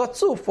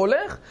 רצוף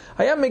הולך,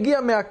 היה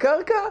מגיע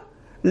מהקרקע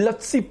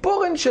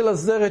לציפורן של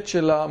הזרת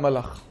של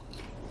המלאך.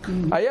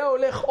 היה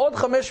הולך עוד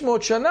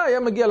 500 שנה, היה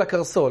מגיע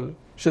לקרסול,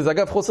 שזה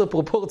אגב חוסר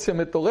פרופורציה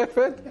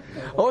מטורפת,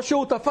 או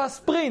שהוא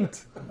תפס פרינט.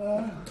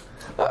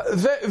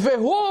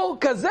 והוא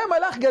כזה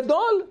מלאך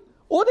גדול,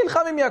 הוא נלחם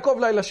עם יעקב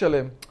לילה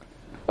שלם.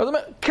 אז אומר,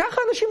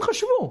 ככה אנשים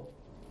חשבו.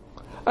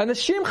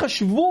 אנשים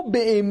חשבו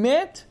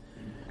באמת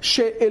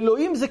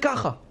שאלוהים זה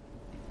ככה.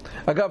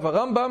 אגב,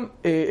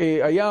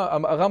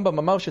 הרמב"ם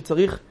אמר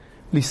שצריך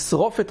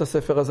לשרוף את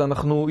הספר הזה.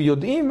 אנחנו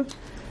יודעים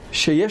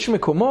שיש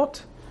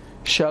מקומות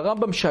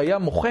שהרמב"ם שהיה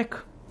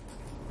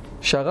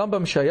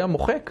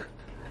מוחק,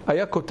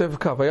 היה כותב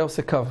קו, היה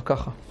עושה קו,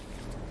 ככה.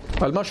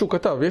 על מה שהוא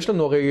כתב. יש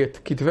לנו הרי את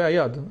כתבי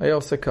היד, היה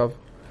עושה קו.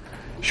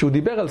 שהוא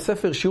דיבר על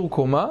ספר שיעור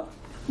קומה,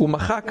 הוא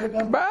מחק,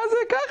 מה זה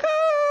ככה,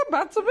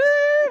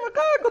 בעצבים,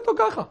 מחק אותו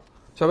ככה.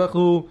 עכשיו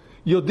אנחנו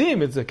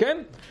יודעים את זה, כן?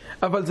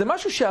 אבל זה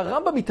משהו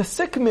שהרמב"ם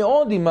מתעסק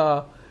מאוד עם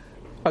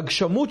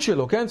ההגשמות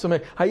שלו, כן? זאת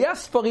אומרת, היה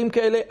ספרים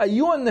כאלה,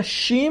 היו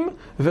אנשים,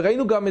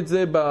 וראינו גם את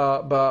זה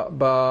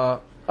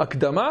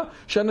בהקדמה,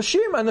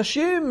 שאנשים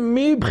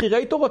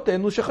מבחירי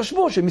תורתנו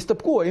שחשבו, שהם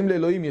הסתפקו, האם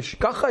לאלוהים יש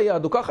ככה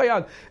יד או ככה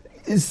יד.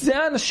 זה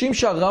האנשים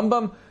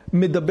שהרמב"ם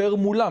מדבר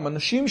מולם,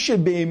 אנשים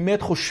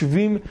שבאמת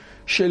חושבים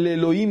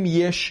שלאלוהים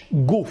יש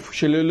גוף,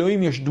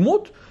 שלאלוהים יש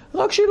דמות,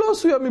 רק שהיא לא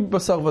עשויה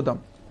מבשר ודם.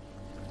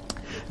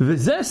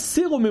 וזה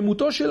סיר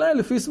וממותו של האל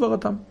לפי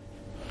סברתם.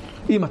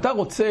 אם אתה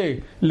רוצה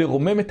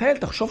לרומם את האל,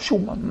 תחשוב שהוא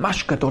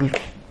ממש גדול.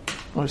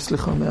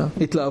 סליחה,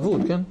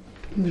 מההתלהבות, כן?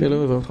 שאלה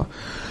מברך.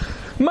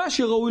 מה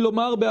שראוי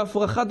לומר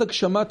בהפרחת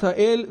הגשמת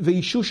האל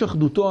ואישוש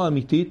אחדותו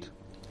האמיתית,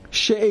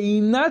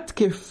 שאינה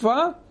תקפה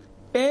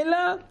אלא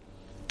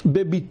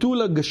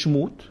בביטול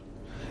הגשמות,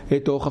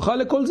 את ההוכחה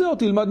לכל זה או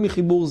תלמד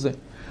מחיבור זה.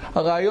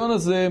 הרעיון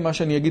הזה, מה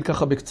שאני אגיד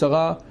ככה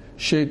בקצרה,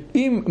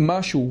 שאם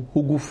משהו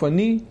הוא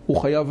גופני, הוא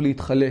חייב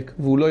להתחלק,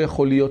 והוא לא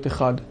יכול להיות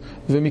אחד.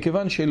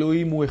 ומכיוון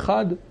שאלוהים הוא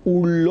אחד,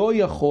 הוא לא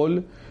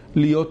יכול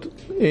להיות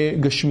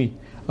גשמי.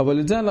 אבל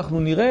את זה אנחנו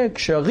נראה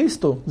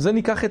כשאריסטו, זה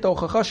ניקח את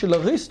ההוכחה של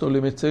אריסטו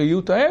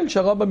למציאות האל,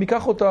 שהרמב"ם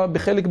ייקח אותה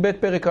בחלק ב'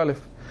 פרק א'.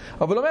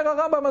 אבל אומר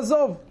הרמב"ם,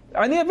 עזוב,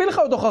 אני אביא לך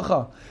עוד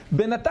הוכחה.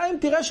 בינתיים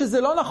תראה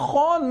שזה לא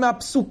נכון,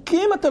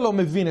 מהפסוקים אתה לא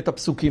מבין את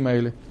הפסוקים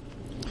האלה.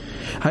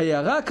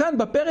 ההערה כאן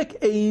בפרק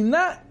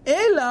אינה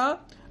אלא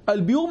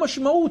על ביאור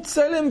משמעות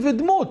צלם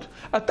ודמות.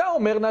 אתה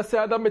אומר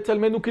נעשה אדם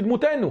בצלמנו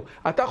כדמותנו.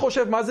 אתה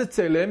חושב מה זה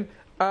צלם?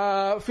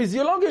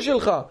 הפיזיולוגיה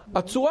שלך,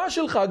 הצורה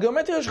שלך,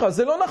 הגיאומטריה שלך,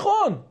 זה לא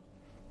נכון.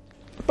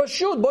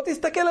 פשוט, בוא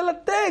תסתכל על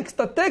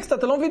הטקסט,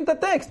 אתה לא מבין את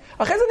הטקסט.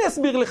 אחרי זה אני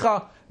אסביר לך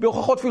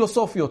בהוכחות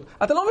פילוסופיות.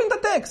 אתה לא מבין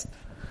את הטקסט.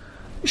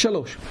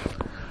 3.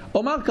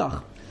 אומר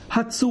כך,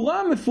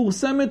 הצורה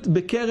המפורסמת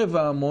בקרב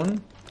ההמון,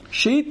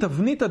 שהיא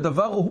תבנית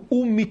הדבר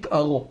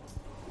ומתארו.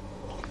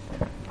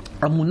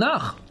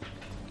 המונח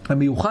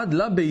המיוחד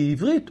לה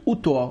בעברית הוא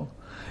תואר.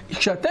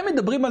 כשאתם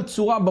מדברים על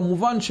צורה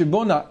במובן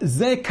שבונה,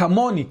 זה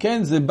כמוני,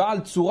 כן? זה בעל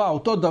צורה,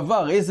 אותו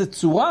דבר, איזה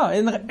צורה?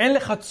 אין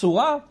לך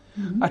צורה?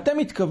 אתם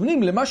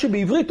מתכוונים למה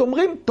שבעברית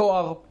אומרים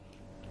תואר.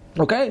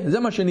 אוקיי? זה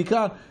מה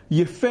שנקרא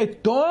יפה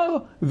תואר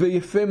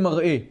ויפה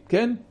מראה,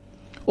 כן?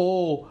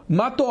 או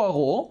מה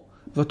תוארו?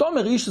 ואתה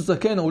אומר איש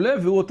זקן עולה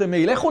והוא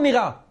תמהיל. איך הוא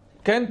נראה?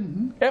 כן?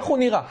 איך הוא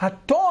נראה?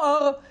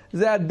 התואר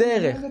זה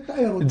הדרך.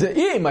 זה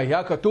אם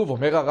היה כתוב,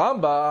 אומר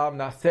הרמב"ם,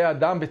 נעשה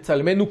אדם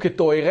בצלמנו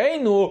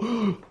כתוארנו,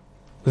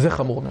 זה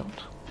חמור מאוד.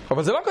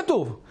 אבל זה לא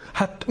כתוב.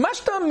 מה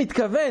שאתה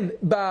מתכוון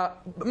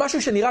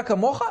במשהו שנראה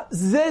כמוך,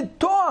 זה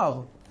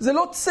תואר. זה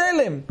לא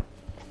צלם.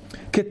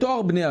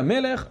 כתואר בני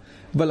המלך,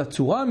 אבל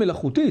הצורה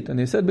המלאכותית,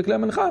 אני אעשה את בכלי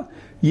המנחה,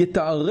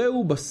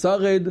 יתארהו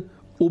בשרד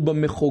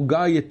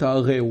ובמחוגה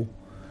יתארהו.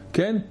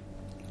 כן?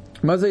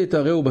 מה זה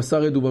יתארהו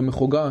בשרד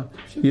ובמחוגה?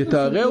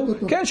 יתארהו?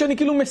 כן, שאני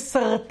כאילו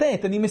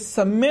מסרטט, אני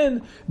מסמן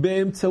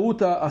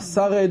באמצעות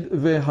השרד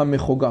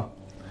והמחוגה.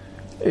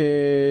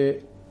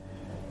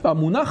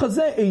 המונח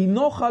הזה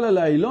אינו חל על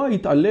האלוה,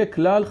 יתעלה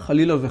כלל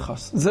חלילה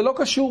וחס. זה לא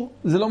קשור,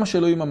 זה לא מה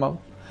שאלוהים אמר.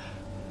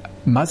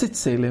 מה זה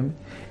צלם?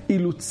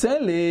 אילו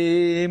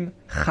צלם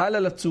חל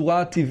על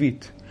הצורה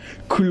הטבעית.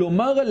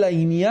 כלומר על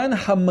העניין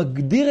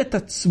המגדיר את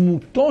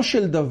עצמותו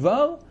של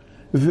דבר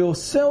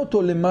ועושה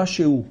אותו למה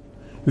שהוא.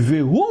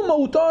 והוא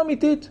מהותו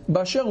האמיתית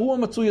באשר הוא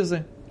המצוי הזה.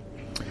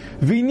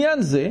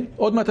 ועניין זה,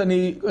 עוד מעט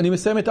אני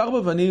מסיים את 4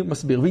 ואני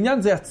מסביר,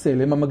 ועניין זה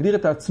הצלם, המגדיר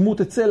את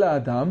העצמות אצל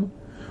האדם,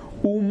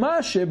 הוא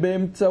מה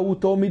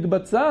שבאמצעותו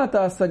מתבצעת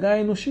ההשגה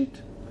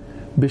האנושית.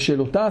 בשל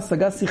אותה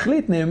השגה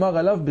שכלית נאמר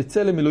עליו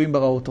בצלם אלוהים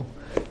ברא אותו.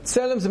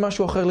 צלם זה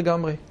משהו אחר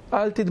לגמרי,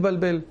 אל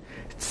תתבלבל.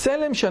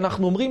 צלם,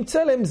 שאנחנו אומרים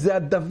צלם, זה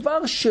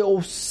הדבר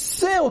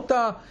שעושה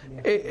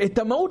את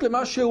המהות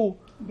למשהו.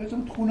 בעצם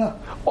תכונה.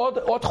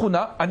 עוד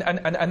תכונה,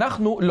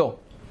 אנחנו לא.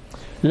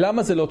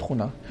 למה זה לא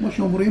תכונה? כמו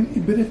שאומרים,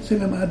 איבד את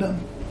צלם האדם.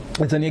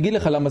 אז אני אגיד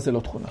לך למה זה לא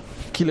תכונה.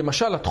 כי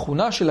למשל,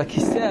 התכונה של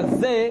הכיסא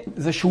הזה,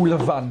 זה שהוא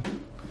לבן.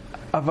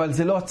 אבל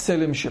זה לא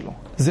הצלם שלו.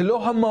 זה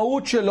לא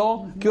המהות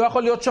שלו, כי הוא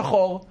יכול להיות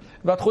שחור.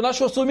 והתכונה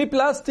שהוא עשוי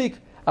מפלסטיק,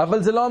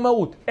 אבל זה לא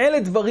המהות. אלה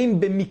דברים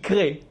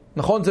במקרה.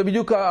 נכון? זה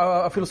בדיוק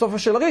הפילוסופיה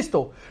של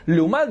אריסטו.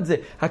 לעומת זה,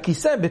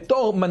 הכיסא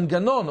בתור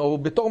מנגנון או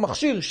בתור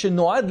מכשיר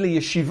שנועד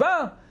לישיבה,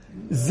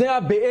 זה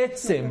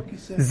בעצם,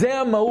 זה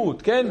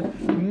המהות, כן?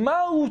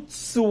 מהו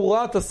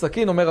צורת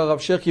הסכין, אומר הרב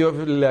שרקי אוהב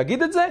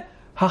להגיד את זה?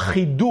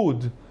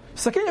 החידוד.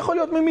 סכין יכול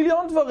להיות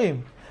ממיליון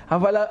דברים,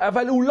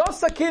 אבל הוא לא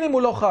סכין אם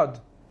הוא לא חד.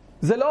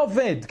 זה לא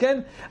עובד, כן?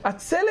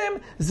 הצלם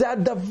זה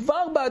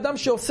הדבר באדם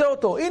שעושה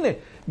אותו. הנה,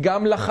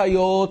 גם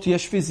לחיות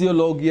יש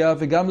פיזיולוגיה,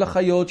 וגם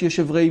לחיות יש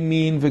עברי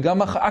מין,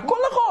 וגם הכל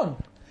נכון.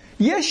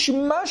 יש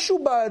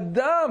משהו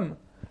באדם,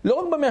 לא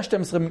רק במאה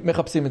ה-12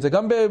 מחפשים את זה,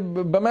 גם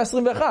במאה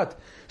ה-21,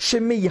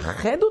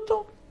 שמייחד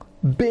אותו,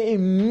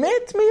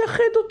 באמת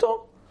מייחד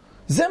אותו.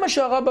 זה מה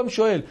שהרמב"ם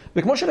שואל.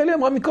 וכמו שרלי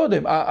אמרה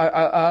מקודם,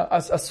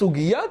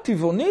 הסוגיה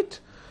הטבעונית,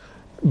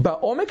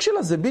 בעומק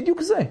שלה זה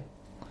בדיוק זה.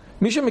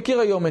 מי שמכיר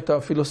היום את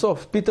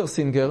הפילוסוף פיטר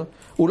סינגר,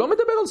 הוא לא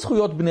מדבר על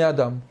זכויות בני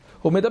אדם.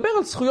 הוא מדבר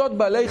על זכויות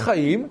בעלי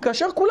חיים,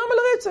 כאשר כולם על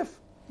הרצף.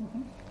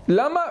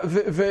 למה?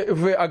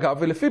 ואגב,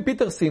 ולפי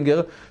פיטר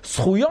סינגר,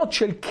 זכויות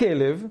של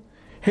כלב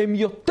הם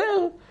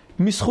יותר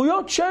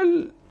מזכויות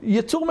של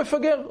יצור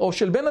מפגר, או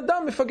של בן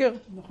אדם מפגר.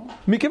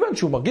 מכיוון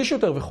שהוא מרגיש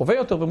יותר וחווה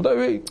יותר.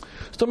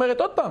 זאת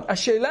אומרת, עוד פעם,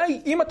 השאלה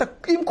היא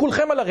אם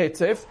כולכם על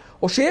הרצף,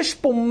 או שיש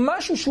פה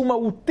משהו שהוא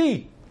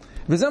מהותי.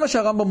 וזה מה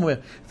שהרמב"ם אומר.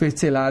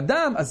 ואצל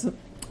האדם,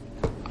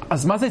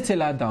 אז מה זה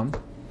אצל האדם?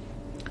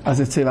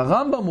 אז אצל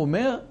הרמב"ם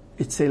אומר,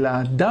 אצל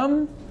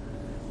האדם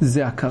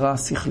זה הכרה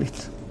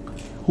השכלית.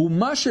 הוא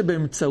מה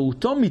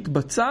שבאמצעותו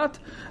מתבצעת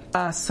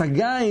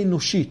ההשגה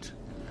האנושית.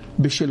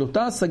 בשל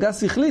אותה השגה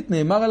שכלית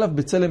נאמר עליו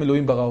בצלם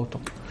אלוהים ברא אותו.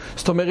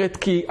 זאת אומרת,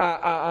 כי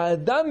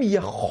האדם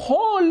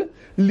יכול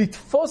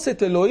לתפוס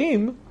את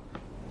אלוהים,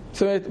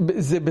 זאת אומרת,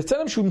 זה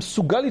בצלם שהוא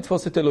מסוגל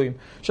לתפוס את אלוהים.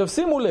 עכשיו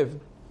שימו לב,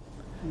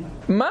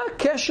 מה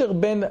הקשר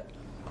בין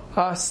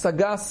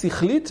ההשגה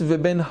השכלית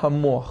ובין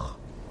המוח?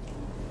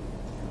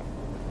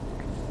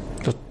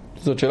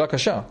 זאת שאלה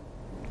קשה.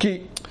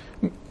 כי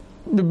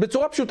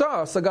בצורה פשוטה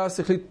ההשגה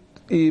השכלית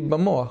היא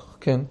במוח,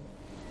 כן?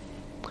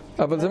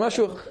 אבל זה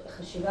משהו...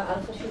 חשיבה על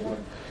חשיבה?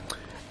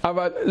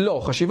 אבל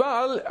לא,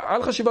 חשיבה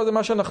על חשיבה זה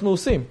מה שאנחנו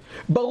עושים.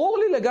 ברור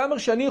לי לגמרי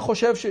שאני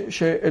חושב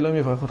אלוהים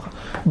יברך אותך.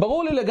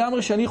 ברור לי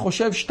לגמרי שאני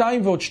חושב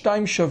 2 ועוד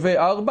 2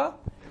 שווה 4.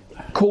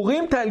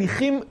 קורים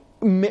תהליכים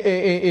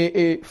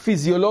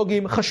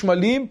פיזיולוגיים,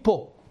 חשמליים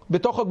פה,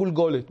 בתוך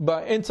הגולגולת,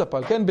 באמצע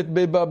פל, כן?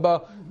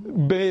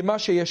 במה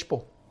שיש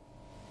פה.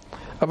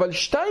 אבל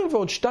 2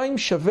 ועוד 2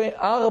 שווה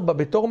 4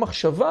 בתור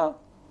מחשבה,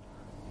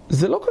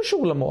 זה לא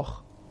קשור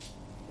למוח.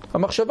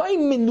 המחשבה היא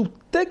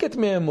מנותקת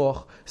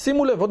מהמוח.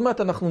 שימו לב,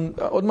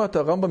 עוד מעט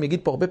הרמב"ם יגיד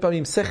פה הרבה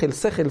פעמים שכל,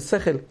 שכל,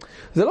 שכל.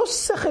 זה לא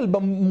שכל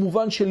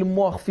במובן של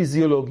מוח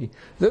פיזיולוגי.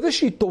 זה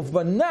איזושהי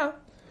תובנה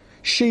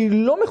שהיא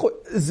לא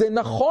זה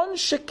נכון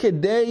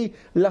שכדי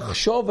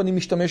לחשוב אני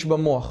משתמש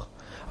במוח.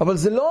 אבל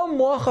זה לא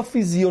המוח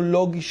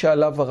הפיזיולוגי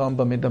שעליו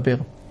הרמב"ם מדבר.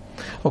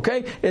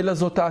 אוקיי? אלא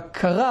זאת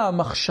ההכרה,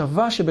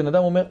 המחשבה שבן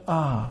אדם אומר,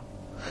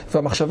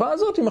 והמחשבה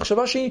הזאת היא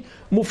מחשבה שהיא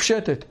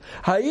מופשטת.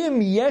 האם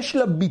יש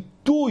לה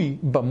ביטוי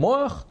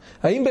במוח?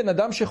 האם בן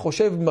אדם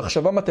שחושב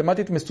מחשבה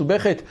מתמטית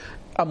מסובכת,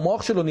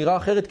 המוח שלו נראה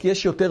אחרת כי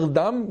יש יותר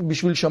דם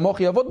בשביל שהמוח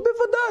יעבוד?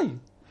 בוודאי.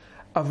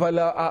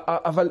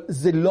 אבל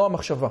זה לא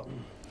המחשבה.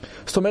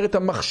 זאת אומרת,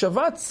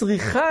 המחשבה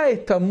צריכה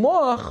את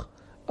המוח,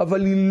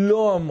 אבל היא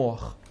לא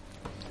המוח.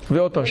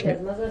 ועוד פעם שנייה.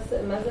 אז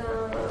מה זה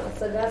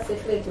ההשגה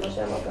השכלית, מה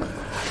שאמרת?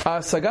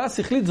 ההשגה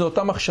השכלית זו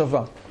אותה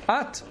מחשבה.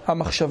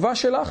 המחשבה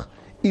שלך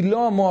היא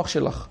לא המוח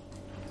שלך.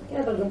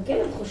 כן, אבל גם כן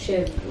את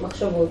חושב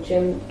מחשבות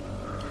שהן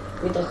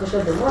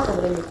מתרחשות במוח,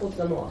 אבל הן מחוץ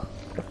למוח.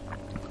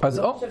 אז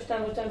הוא חושב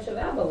 2 ועוד 2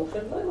 שווה 4, הוא חושב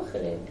דברים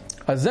אחרים.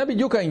 אז זה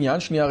בדיוק העניין,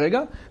 שנייה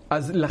רגע.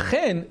 אז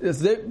לכן,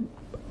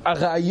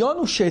 הרעיון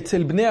הוא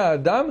שאצל בני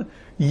האדם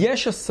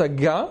יש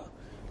השגה,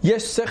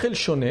 יש שכל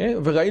שונה,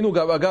 וראינו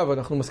אגב,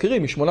 אנחנו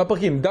מזכירים, מ8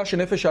 פרקים, דע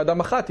שנפש האדם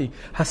אחת היא.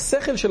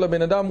 השכל של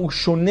הבן אדם הוא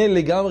שונה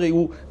לגמרי,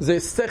 זה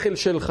שכל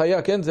של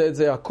חיה, כן?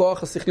 זה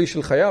הכוח השכלי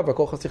של חיה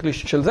והכוח השכלי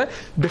של זה.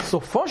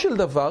 בסופו של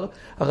דבר,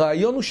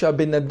 הרעיון הוא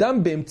שהבן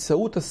אדם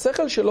באמצעות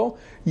השכל שלו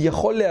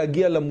יכול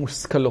להגיע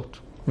למושכלות.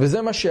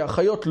 וזה מה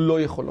שהחיות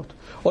לא יכולות.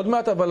 עוד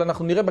מעט, אבל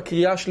אנחנו נראה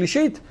בקריאה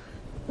השלישית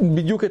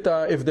בדיוק את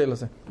ההבדל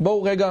הזה.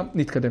 בואו רגע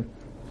נתקדם.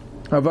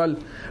 אבל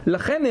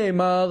לכן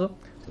נאמר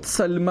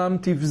צלמם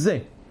תבזה.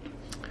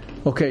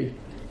 אוקיי.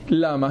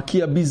 למה?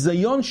 כי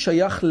הביזיון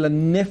שייך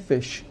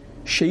לנפש,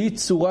 שהיא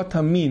צורת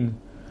המין,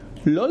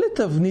 לא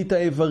לתבנית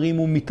האיברים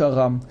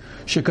ומתארם.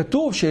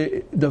 שכתוב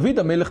שדוד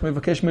המלך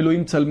מבקש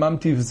מאלוהים צלמם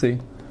תבזה,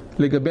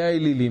 לגבי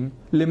האלילים,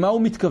 למה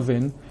הוא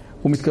מתכוון?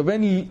 הוא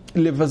מתכוון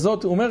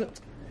לבזות, הוא אומר,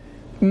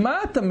 מה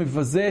אתה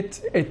מבזת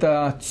את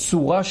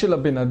הצורה של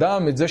הבן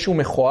אדם, את זה שהוא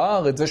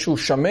מכוער, את זה שהוא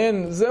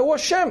שמן, זהו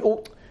השם,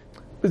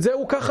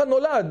 זהו ככה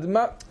נולד.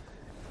 מה?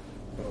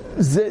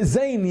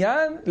 זה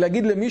עניין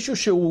להגיד למישהו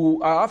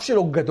שהאף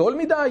שלו גדול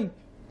מדי?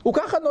 הוא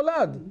ככה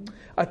נולד.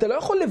 אתה לא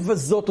יכול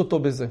לבזות אותו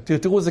בזה.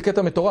 תראו, זה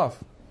קטע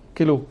מטורף.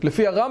 כאילו,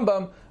 לפי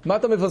הרמב"ם, מה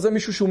אתה מבזה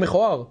מישהו שהוא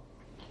מכוער?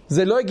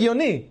 זה לא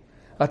הגיוני.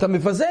 אתה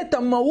מבזה את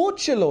המהות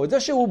שלו, את זה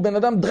שהוא בן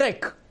אדם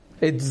דרק.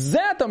 את זה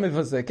אתה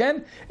מבזה, כן?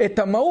 את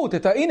המהות,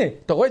 הנה,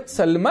 אתה רואה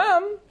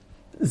צלמם,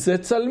 זה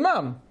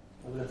צלמם.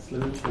 אבל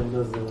הצלמים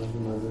שלנו זה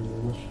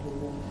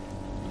משהו...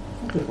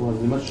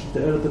 זה משהו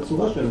שתאר את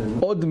הצורה שלהם.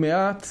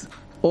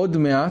 עוד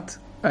מעט,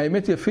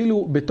 האמת היא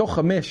אפילו בתוך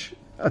 5,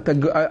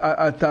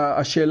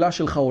 השאלה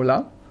שלך עולה,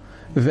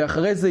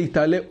 ואחרי זה היא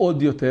תעלה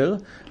עוד יותר,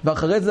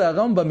 ואחרי זה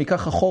הרמב"ם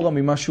ייקח אחורה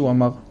ממה שהוא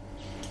אמר.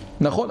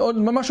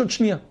 נכון? ממש עוד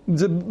שנייה.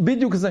 זה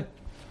בדיוק זה.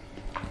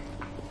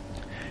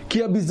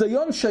 כי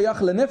הביזיון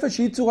שייך לנפש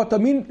שהיא צורת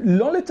המין,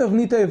 לא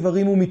לתבנית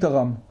האיברים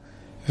ומתארם.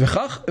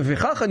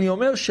 וכך אני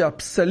אומר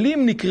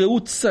שהפסלים נקראו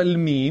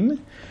צלמים,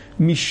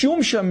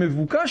 משום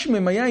שהמבוקש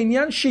מהם היה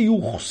עניין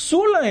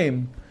שיוחסו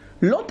להם,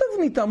 לא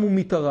תבניתם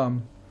ומתארם.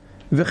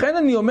 וכן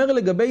אני אומר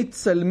לגבי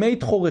צלמי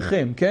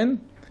תחוריכם, כן?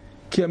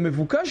 כי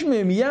המבוקש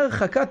מהם יהיה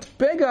הרחקת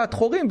פגע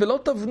התחורים ולא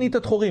תבנית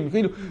התחורים.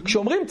 כאילו,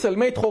 כשאומרים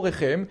צלמי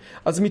תחוריכם,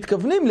 אז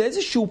מתכוונים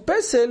לאיזשהו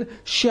פסל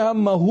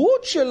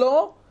שהמהות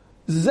שלו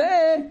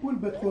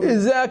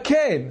זה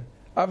כן,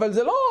 אבל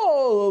זה לא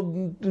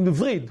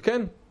וריד,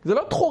 כן? זה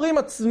לא תחורים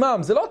עצמם,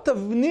 זה לא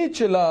תבנית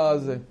של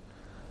הזה.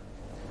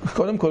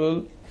 קודם כל,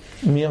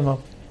 מי אמר?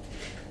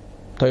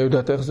 אתה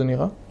יודעת איך זה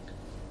נראה?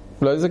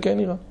 אולי זה כן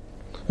נראה.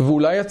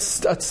 ואולי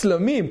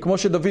הצלמים, כמו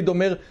שדוד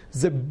אומר,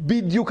 זה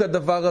בדיוק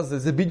הדבר הזה,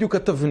 זה בדיוק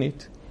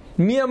התבנית.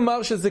 מי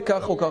אמר שזה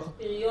כך או כך?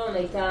 פריון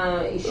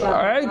הייתה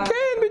אישה...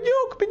 כן,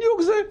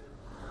 בדיוק זה.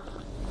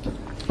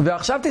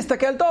 ועכשיו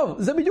תסתכל טוב,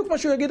 זה בדיוק מה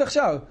שהוא יגיד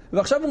עכשיו.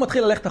 ועכשיו הוא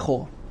מתחיל ללכת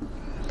אחורה.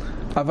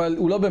 אבל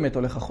הוא לא באמת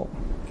הולך אחורה.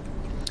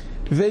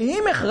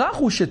 ואם הכרח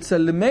הוא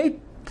שצלמי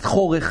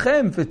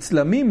תחוריכם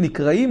וצלמים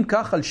נקראים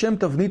כך על שם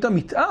תבנית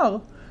המתאר,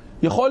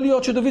 יכול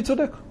להיות שדוד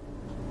צודק.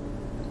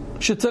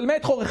 שצלמי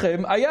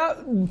תחוריכם היה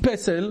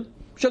פסל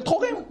של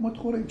תחורים.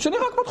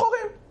 שנראה כמו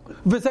תחורים.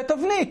 וזה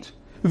תבנית.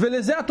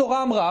 ולזה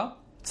התורה אמרה,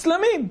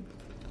 צלמים.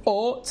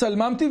 או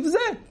צלמם תבזה.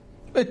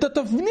 את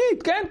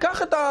התבנית, כן?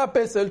 קח את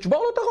הפסל,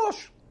 תשבור לו את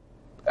הראש.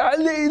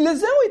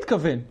 לזה הוא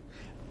התכוון.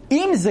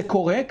 אם זה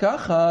קורה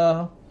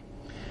ככה,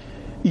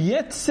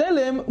 יהיה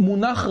צלם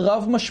מונח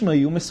רב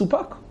משמעי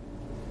ומסופק.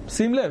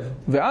 שים לב.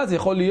 ואז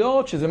יכול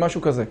להיות שזה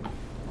משהו כזה.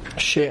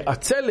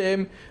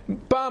 שהצלם,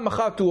 פעם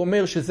אחת הוא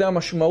אומר שזה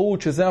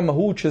המשמעות, שזה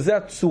המהות, שזה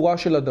הצורה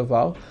של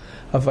הדבר,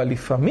 אבל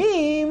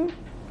לפעמים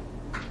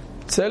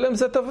צלם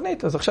זה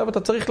תבנית. אז עכשיו אתה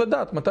צריך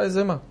לדעת מתי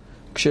זה מה.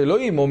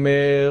 כשאלוהים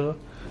אומר,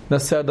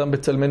 נעשה אדם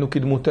בצלמנו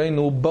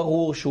כדמותנו,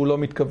 ברור שהוא לא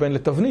מתכוון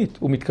לתבנית,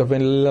 הוא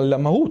מתכוון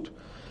למהות.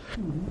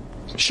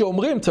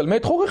 שאומרים צלמי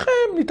תחוריכם,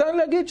 ניתן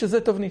להגיד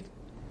שזה תבנית.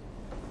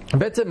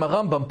 בעצם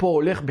הרמב"ם פה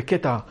הולך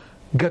בקטע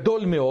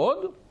גדול מאוד,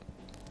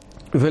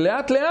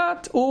 ולאט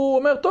לאט הוא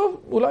אומר, טוב,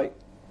 אולי.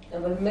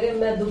 אבל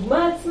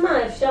מהדוגמה עצמה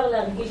אפשר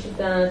להרגיש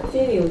את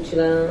הציניות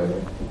של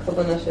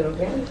הכוונה שלו,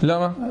 כן?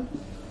 למה?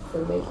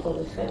 צלמי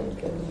תחוריכם,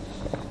 כן.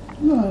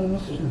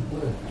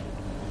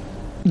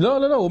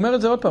 לא, הוא אומר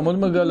את זה עוד פעם, עוד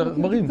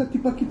מראים. זה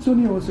טיפה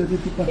קיצוני הוא עושה, זה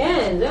טיפה.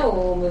 כן, זהו,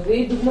 הוא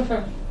מביא דוגמה.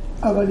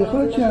 אבל יכול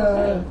להיות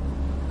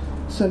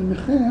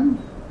שהצלמכם...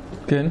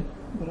 כן.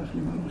 ברח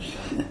לי מהראש.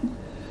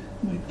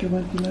 מה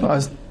התכוונתי לה?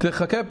 אז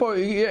תחכה פה,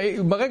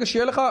 ברגע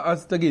שיהיה לך,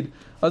 אז תגיד.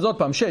 אז עוד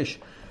פעם, 6.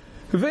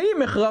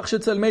 ואם הכרח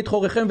שצלמי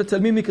תחוריכם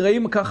וצלמים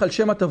נקראים כך על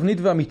שם התבנית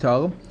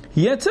והמתאר,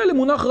 יהיה צלם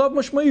מונח רב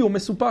משמעי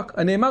ומסופק.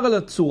 הנאמר על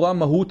הצורה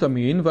מהות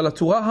המין ועל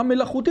הצורה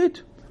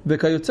המלאכותית,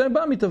 וכיוצא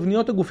בה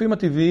מתבניות הגופים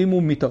הטבעיים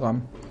ומתארם.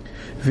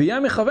 ויהיה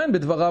מכוון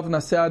בדבריו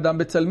נעשה האדם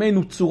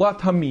בצלמנו צורת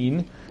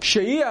המין,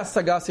 שהיא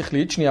ההשגה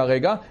השכלית. שנייה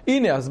רגע,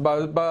 הנה, אז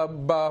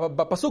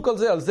בפסוק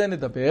על זה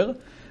נדבר.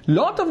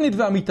 לא התבנית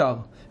והמתאר.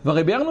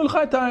 והרי ביארנו לך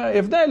את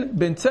ההבדל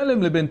בין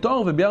צלם לבין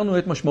תואר, וביארנו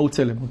את משמעות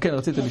צלם. כן,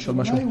 רציתי לשאול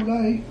משהו.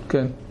 אולי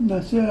כן.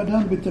 נעשה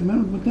אדם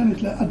בצלמנו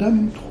ונותנת לאדם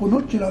עם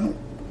תכונות שלנו.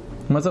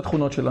 מה זה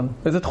התכונות שלנו?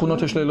 איזה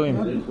תכונות יש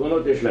לאלוהים?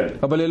 תכונות יש להם.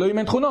 אבל לאלוהים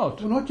אין תכונות.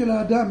 תכונות של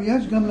האדם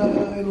יש, גם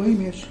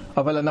לאלוהים יש.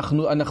 אבל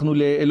אנחנו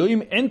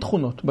לאלוהים אין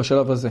תכונות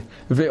בשלב הזה.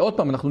 ועוד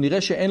פעם, אנחנו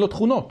נראה שאין לו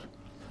תכונות.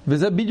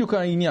 וזה בדיוק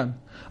העניין.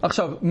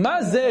 עכשיו,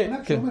 מה זה...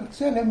 כשאומר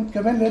צלם, הוא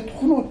מתכוון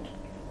לתכונות.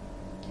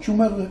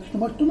 כשאומר,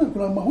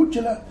 כל המהות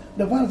של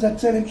הדבר זה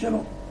הצלם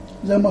שלו.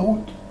 זה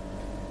המהות.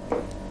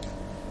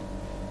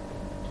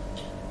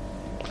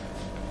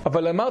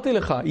 אבל אמרתי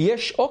לך,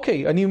 יש,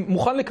 אוקיי, אני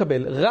מוכן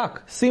לקבל, רק,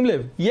 שים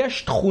לב,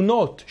 יש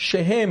תכונות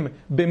שהן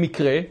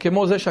במקרה,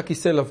 כמו זה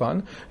שהכיסא לבן,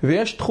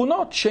 ויש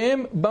תכונות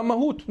שהן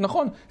במהות,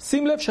 נכון?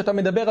 שים לב שאתה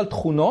מדבר על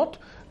תכונות,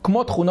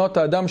 כמו תכונות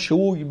האדם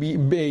שהוא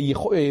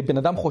בן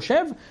אדם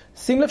חושב,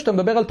 שים לב שאתה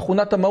מדבר על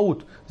תכונת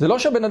המהות. זה לא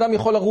שהבן אדם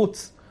יכול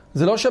לרוץ,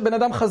 זה לא שהבן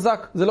אדם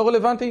חזק, זה לא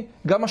רלוונטי,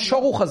 גם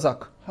השור הוא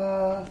חזק.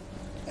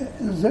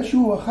 זה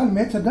שהוא אכל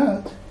מעץ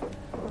הדעת,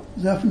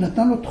 זה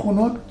נתן לו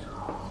תכונות,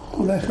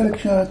 אולי חלק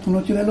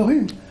שהתכונות של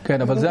אלוהים.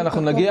 כן, אבל זה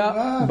אנחנו נגיע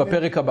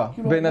בפרק הבא.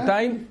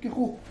 בינתיים,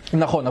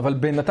 נכון, אבל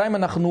בינתיים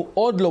אנחנו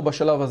עוד לא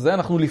בשלב הזה,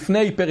 אנחנו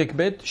לפני פרק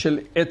ב' של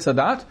עץ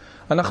הדעת,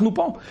 אנחנו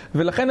פה.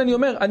 ולכן אני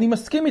אומר, אני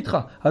מסכים איתך,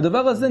 הדבר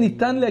הזה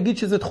ניתן להגיד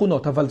שזה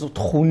תכונות, אבל זו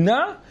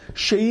תכונה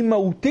שהיא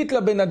מהותית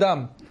לבן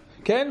אדם,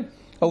 כן?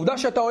 העובדה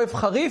שאתה אוהב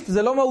חריף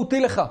זה לא מהותי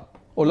לך,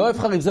 או לא אוהב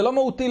חריף זה לא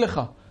מהותי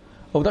לך.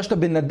 העובדה שאתה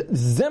בן אדם,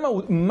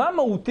 מה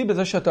מהותי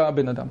בזה שאתה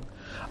בן אדם?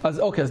 אז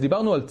אוקיי, אז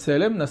דיברנו על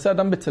צלם, נעשה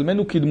אדם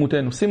בצלמנו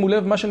כדמותנו. שימו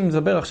לב, מה שאני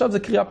מדבר עכשיו זה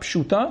קריאה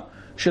פשוטה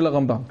של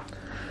הרמב"ם.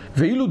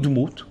 ואילו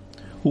דמות,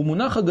 הוא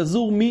מונח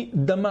הגזור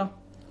מדמה,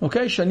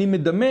 אוקיי? שאני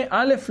מדמה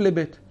א'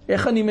 לב'.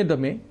 איך אני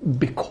מדמה?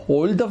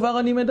 בכל דבר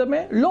אני מדמה?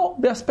 לא,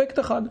 באספקט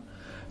אחד.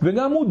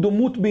 וגם הוא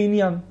דומות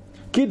בעניין.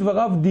 כי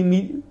דבריו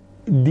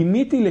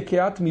דימיתי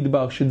לקהת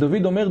מדבר.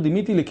 שדוד אומר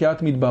דימיתי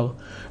לקהת מדבר.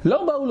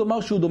 לא באו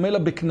לומר שהוא דומה לה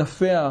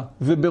בכנפיה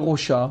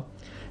ובראשה,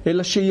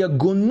 אלא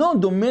שיגונו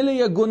דומה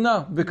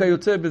ליגונה,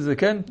 וכיוצא בזה,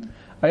 כן?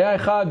 היה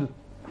אחד,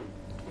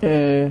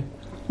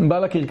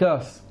 בעל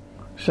הקרקס,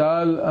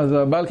 שאל, אז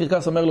הבעל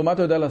הקרקס אומר לו, מה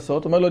אתה יודע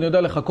לעשות? אומר לו, אני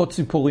יודע לחכות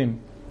ציפורים.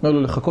 אומר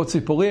לו, לחכות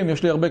ציפורים,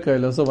 יש לי הרבה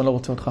כאלה, עזוב, אני לא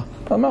רוצה אותך.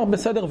 הוא אמר,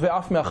 בסדר,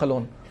 ואף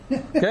מהחלון.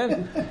 כן?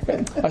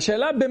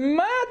 השאלה,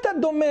 במה אתה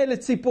דומה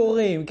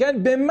לציפורים? כן?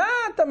 במה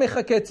אתה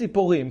מחכה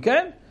ציפורים?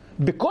 כן?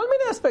 בכל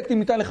מיני אספקטים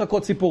ניתן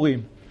לחכות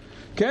ציפורים.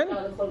 כן?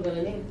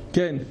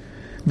 כן.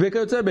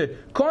 וכיוצא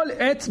כל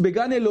עץ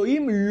בגן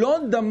אלוהים לא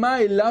דמה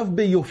אליו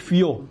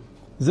ביופיו.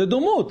 זה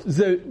דומות.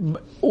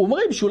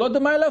 אומרים שהוא לא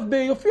דמה אליו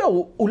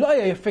ביופיו. הוא לא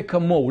היה יפה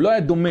כמו, הוא לא היה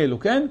דומה לו,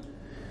 כן?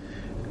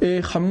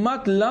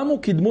 חמת למו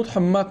כדמות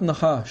חמת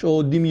נחש,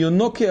 או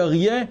דמיונו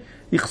כאריה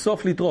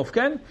יחשוף לטרוף,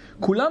 כן?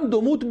 כולם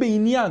דומות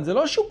בעניין. זה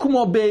לא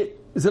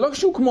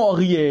שהוא כמו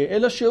אריה,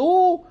 אלא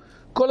שהוא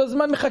כל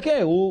הזמן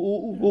מחכה,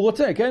 הוא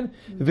רוצה, כן?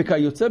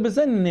 וכיוצא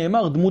בזה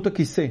נאמר דמות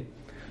הכיסא.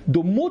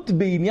 דומות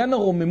בעניין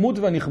הרוממות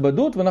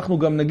והנכבדות, ואנחנו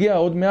גם נגיע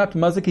עוד מעט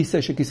מה זה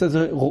כיסא, שכיסא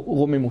זה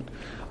רוממות.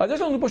 אז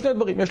יש לנו פה שני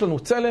דברים, יש לנו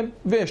צלם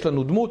ויש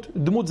לנו דמות.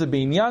 דמות זה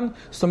בעניין,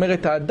 זאת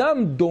אומרת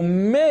האדם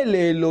דומה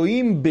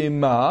לאלוהים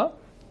במה,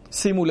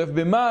 שימו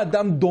לב, במה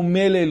האדם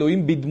דומה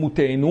לאלוהים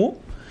בדמותנו,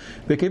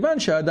 וכיוון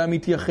שהאדם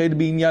מתייחד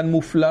בעניין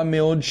מופלא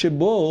מאוד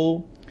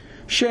שבו,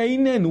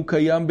 שאיננו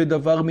קיים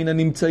בדבר מן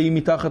הנמצאים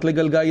מתחת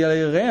לגלגל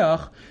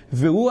הירח,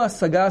 והוא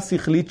ההשגה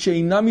השכלית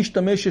שאינה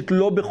משתמשת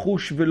לא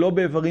בחוש ולא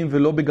באיברים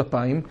ולא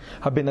בגפיים.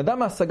 הבן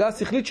אדם ההשגה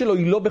השכלית שלו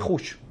היא לא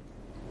בחוש.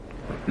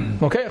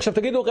 אוקיי? עכשיו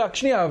תגידו רק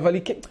שנייה, אבל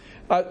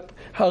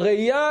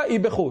הראייה היא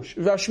בחוש,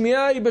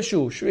 והשמיעה היא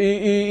בשוש,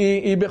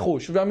 היא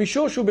בחוש,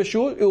 והמישוש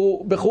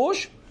הוא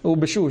בחוש, הוא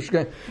בשוש,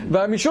 כן.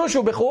 והמישוש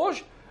הוא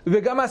בחוש,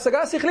 וגם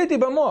ההשגה השכלית היא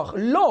במוח.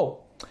 לא.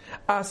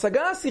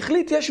 ההשגה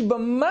השכלית יש בה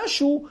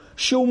משהו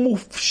שהוא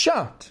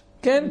מופשט,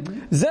 כן?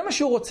 זה מה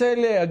שהוא רוצה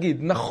להגיד.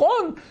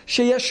 נכון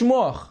שיש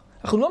מוח.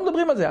 אנחנו לא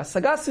מדברים על זה.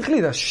 ההשגה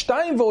השכלית,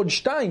 2 ועוד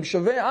 2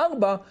 שווה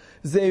 4,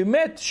 זה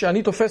אמת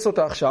שאני תופס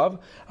אותה עכשיו,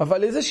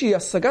 אבל איזושהי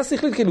השגה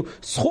שכלית, כאילו,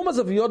 סכום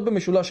הזוויות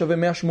במשולש שווה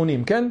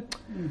 180, כן?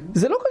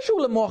 זה לא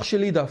קשור למוח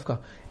שלי דווקא.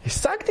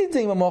 השגתי את זה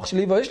עם המוח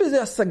שלי, אבל יש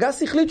לזה השגה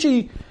שכלית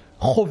שהיא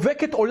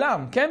חובקת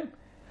עולם, כן?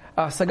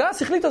 ההשגה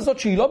השכלית הזאת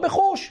שהיא לא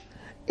בחוש,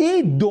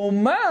 היא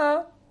דומה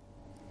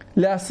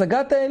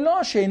להשגת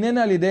האלוה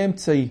שאיננה על ידי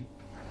אמצעי.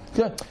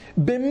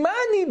 במה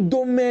אני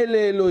דומה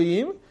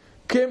לאלוהים?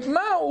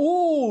 כמה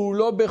הוא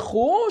לא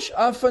בחוש,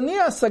 אף אני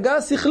ההשגה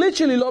השכלית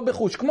שלי לא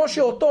בחוש. כמו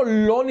שאותו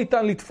לא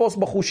ניתן לתפוס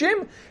בחושים,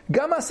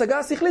 גם ההשגה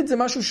השכלית זה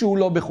משהו שהוא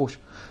לא בחוש.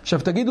 עכשיו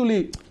תגידו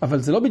לי, אבל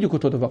זה לא בדיוק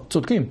אותו דבר,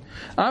 צודקים.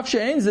 אף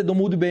שאין זה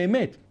דומות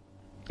באמת,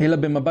 אלא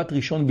במבט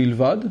ראשון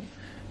בלבד,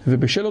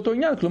 ובשל אותו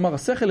עניין, כלומר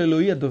השכל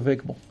אלוהי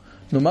הדבק בו.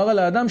 נאמר על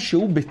האדם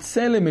שהוא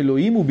בצלם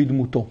אלוהים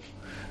ובדמותו.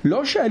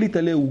 לא שהעלית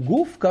עליה הוא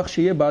גוף, כך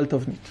שיהיה בעל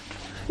תבנית.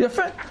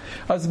 יפה.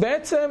 אז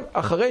בעצם,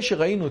 אחרי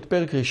שראינו את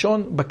פרק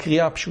ראשון,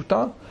 בקריאה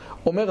הפשוטה,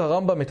 אומר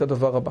הרמב"ם את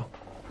הדבר הבא.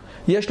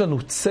 יש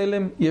לנו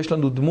צלם, יש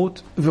לנו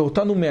דמות,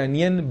 ואותנו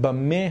מעניין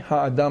במה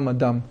האדם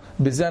אדם.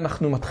 בזה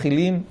אנחנו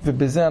מתחילים,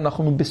 ובזה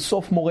אנחנו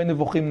בסוף מורה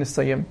נבוכים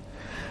נסיים.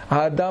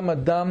 האדם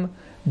אדם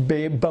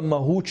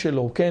במהות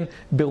שלו, כן?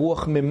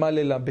 ברוח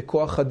ממללה,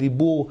 בכוח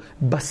הדיבור,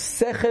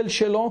 בשכל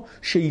שלו,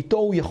 שאיתו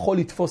הוא יכול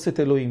לתפוס את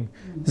אלוהים.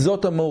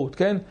 זאת המהות,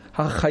 כן?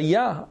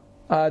 החיה,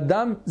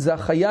 האדם, זה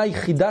החיה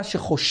היחידה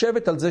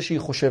שחושבת על זה שהיא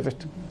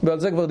חושבת. ועל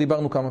זה כבר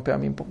דיברנו כמה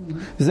פעמים פה.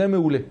 זה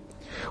מעולה.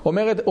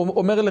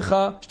 אומר לך,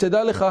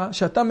 שתדע לך,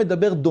 שאתה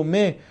מדבר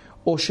דומה,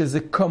 או שזה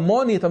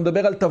כמוני, אתה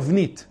מדבר על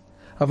תבנית.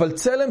 אבל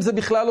צלם זה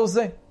בכלל לא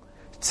זה.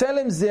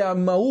 צלם זה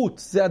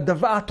המהות, זה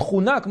הדבר,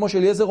 התכונה, כמו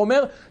שאליעזר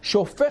אומר,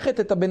 שהופכת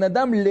את הבן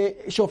אדם,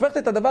 שהופכת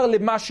את הדבר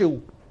למשהו.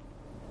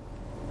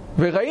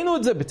 וראינו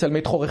את זה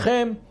בצלמי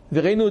תחוריכם,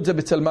 וראינו את זה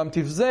בצלמם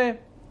תבזה,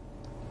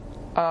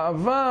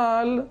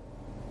 אבל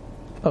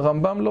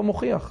הרמב"ם לא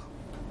מוכיח.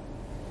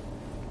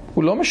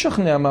 הוא לא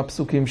משכנע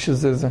מהפסוקים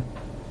שזה זה.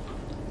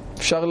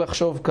 אפשר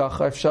לחשוב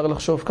ככה, אפשר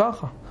לחשוב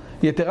ככה.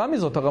 יתרה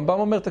מזאת, הרמב"ם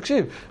אומר,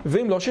 תקשיב,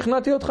 ואם לא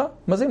שכנעתי אותך?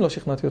 מה זה אם לא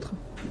שכנעתי אותך?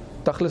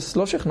 תכלס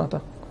לא שכנעת.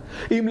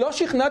 אם לא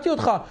שכנעתי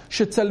אותך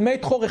שצלמי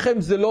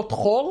תחוריכם זה לא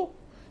תחור,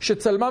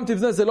 שצלמם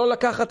תבזה זה לא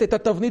לקחת את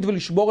התבנית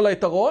ולשבור לה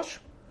את הראש,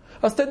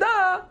 אז תדע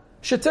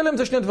שצלם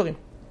זה שני דברים.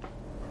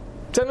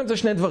 צלם זה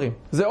שני דברים.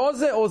 זה או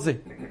זה או זה.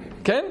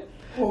 כן?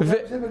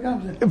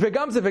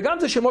 וגם זה וגם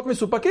זה שמות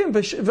מסופקים,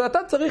 ואתה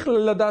צריך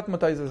לדעת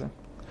מתי זה זה.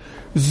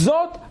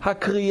 זאת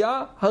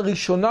הקריאה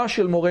הראשונה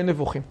של מורה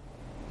נבוכים.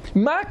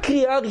 מה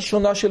הקריאה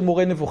הראשונה של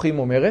מורה נבוכים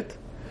אומרת?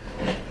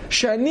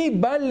 שאני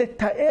בא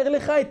לתאר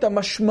לך את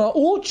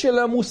המשמעות של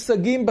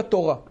המושגים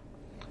בתורה.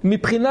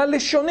 מבחינה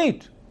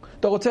לשונית.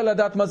 אתה רוצה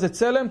לדעת מה זה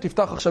צלם?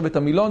 תפתח עכשיו את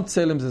המילון,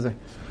 צלם זה זה.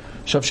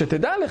 עכשיו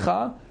שתדע לך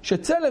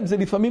שצלם זה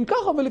לפעמים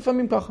ככה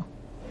ולפעמים ככה.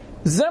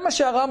 זה מה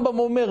שהרמב"ם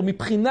אומר,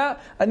 מבחינה,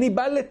 אני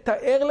בא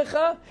לתאר לך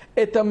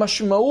את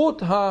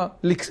המשמעות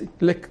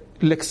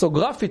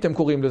הלקסוגרפית, הם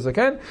קוראים לזה,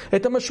 כן?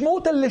 את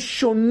המשמעות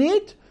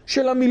הלשונית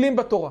של המילים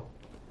בתורה.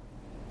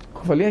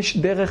 אבל יש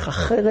דרך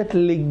אחרת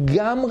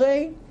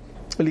לגמרי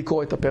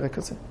לקרוא את הפרק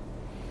הזה.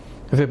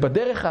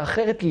 ובדרך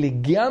האחרת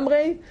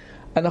לגמרי,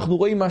 אנחנו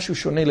רואים משהו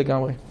שונה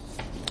לגמרי.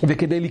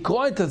 וכדי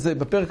לקרוא את זה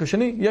בפרק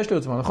השני, יש לי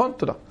עוד זמן, נכון?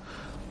 תודה.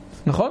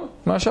 נכון?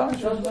 מה השעה?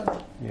 יש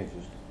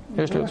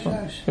לי עוד זמן.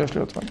 יש לי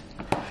עוד זמן.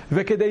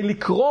 וכדי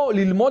לקרוא,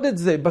 ללמוד את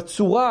זה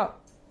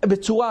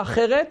בצורה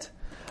אחרת,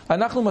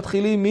 אנחנו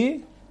מתחילים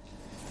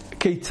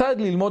כיצד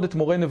ללמוד את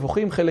מורה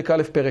נבוכים, חלק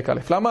א' פרק א'.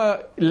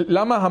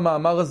 למה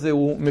המאמר הזה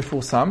הוא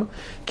מפורסם?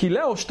 כי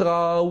לאו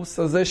שטראוס,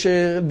 הזה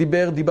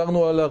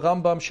דיברנו על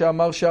הרמב"ם,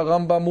 שאמר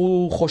שהרמב"ם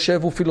הוא חושב,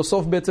 הוא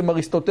פילוסוף בעצם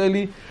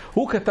אריסטוטלי,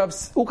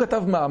 הוא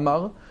כתב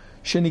מאמר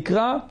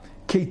שנקרא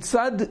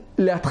כיצד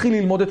להתחיל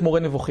ללמוד את מורה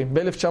נבוכים,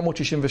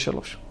 ב-1963.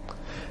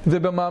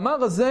 ובמאמר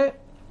הזה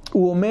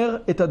הוא אומר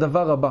את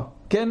הדבר הבא,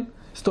 כן?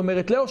 זאת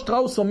אומרת, לאו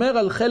שטראוס אומר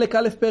על חלק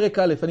א' פרק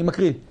א', אני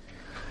מקריא.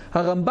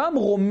 הרמב"ם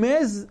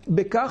רומז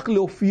בכך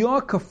לאופיו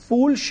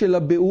הכפול של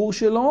הביאור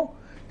שלו,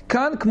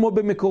 כאן כמו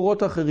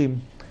במקורות אחרים.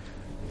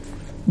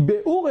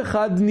 ביאור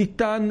אחד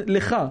ניתן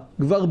לך,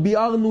 כבר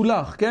ביארנו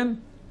לך, כן?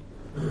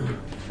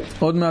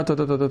 עוד מעט,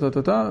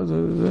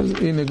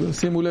 הנה,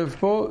 שימו לב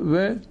פה,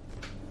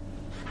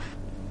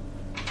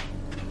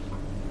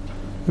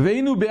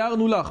 והנה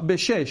ביארנו לך,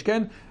 בשש,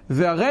 כן?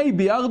 והרי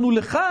ביארנו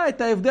לך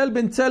את ההבדל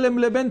בין צלם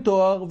לבין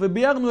תואר,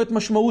 וביארנו את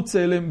משמעות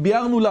צלם,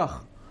 ביארנו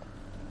לך.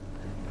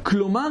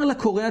 כלומר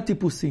לקורא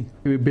הטיפוסי.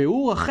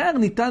 ביאור אחר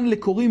ניתן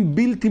לקוראים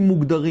בלתי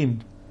מוגדרים.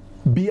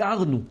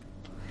 ביארנו.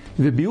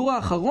 וביאור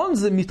האחרון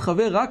זה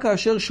מתחווה רק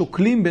כאשר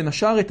שוקלים בין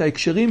השאר את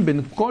ההקשרים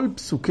בין כל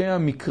פסוקי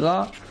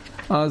המקרא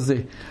הזה.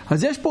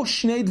 אז יש פה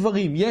שני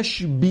דברים.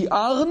 יש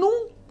ביארנו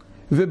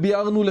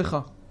וביארנו לך.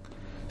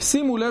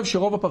 שימו לב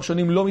שרוב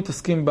הפרשנים לא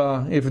מתעסקים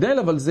בהבדל,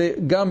 אבל זה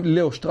גם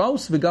לאו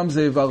שטראוס וגם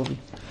זאב ארווי.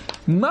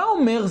 מה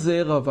אומר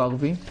זאב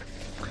ארווי?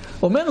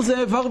 אומר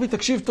זאב ארווי,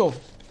 תקשיב טוב.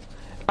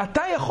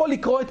 אתה יכול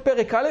לקרוא את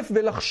פרק א'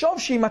 ולחשוב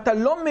שאם אתה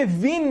לא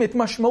מבין את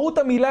משמעות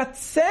המילה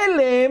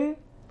צלם,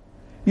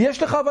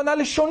 יש לך הבנה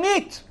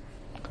לשונית.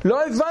 לא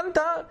הבנת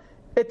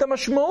את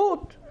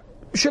המשמעות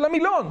של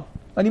המילון.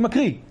 אני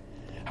מקריא.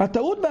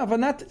 הטעות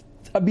בהבנת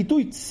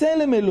הביטוי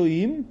צלם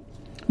אלוהים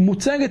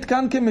מוצגת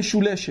כאן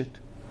כמשולשת.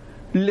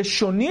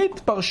 לשונית,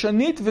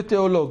 פרשנית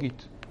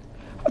ותיאולוגית.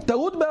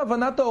 הטעות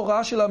בהבנת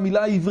ההוראה של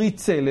המילה העברית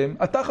צלם,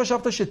 אתה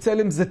חשבת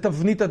שצלם זה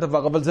תבנית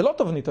הדבר, אבל זה לא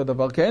תבנית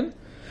הדבר, כן?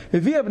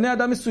 הביאה בני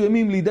אדם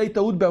מסוימים לידי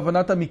טעות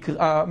בהבנת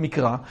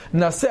המקרא,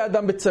 נעשה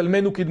אדם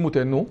בצלמנו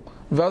כדמותנו,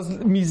 ואז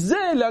מזה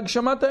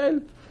להגשמת האל.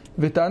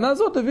 וטענה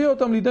הזאת הביאה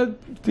אותם לידי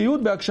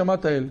טעות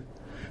בהגשמת האל.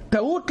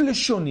 טעות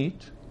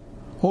לשונית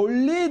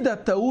הולידה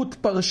טעות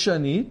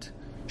פרשנית,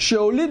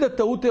 שהולידה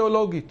טעות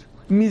תיאולוגית.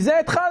 מזה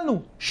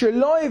התחלנו,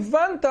 שלא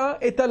הבנת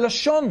את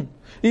הלשון.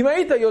 אם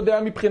היית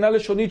יודע מבחינה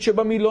לשונית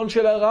שבמילון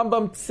של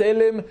הרמב"ם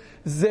צלם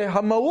זה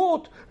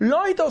המהות,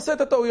 לא היית עושה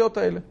את הטעויות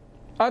האלה.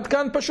 עד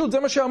כאן פשוט, זה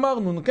מה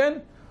שאמרנו, כן?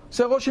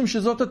 עושה רושם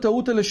שזאת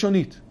הטעות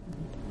הלשונית.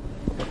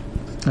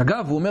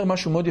 אגב, הוא אומר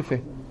משהו מאוד יפה.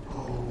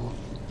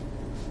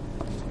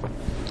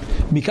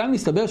 מכאן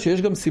מסתבר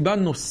שיש גם סיבה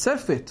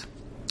נוספת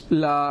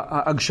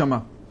להגשמה,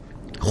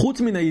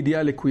 חוץ מן הידיעה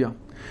הלקויה.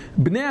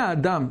 בני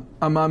האדם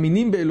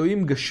המאמינים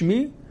באלוהים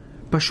גשמי,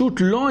 פשוט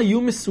לא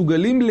היו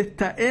מסוגלים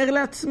לתאר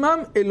לעצמם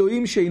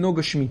אלוהים שאינו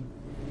גשמי.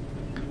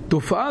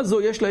 תופעה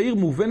זו יש להעיר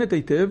מובנת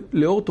היטב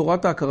לאור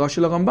תורת ההכרה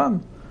של הרמב"ם,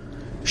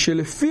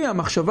 שלפי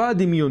המחשבה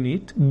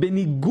הדמיונית,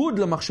 בניגוד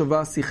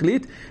למחשבה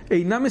השכלית,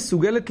 אינה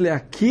מסוגלת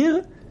להכיר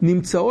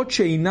נמצאות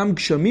שאינם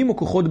גשמים או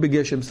כוחות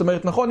בגשם. זאת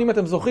אומרת, נכון, אם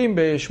אתם זוכרים,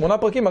 ב8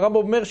 פרקים הרמב"ם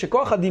אומר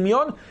שכוח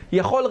הדמיון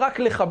יכול רק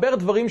לחבר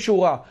דברים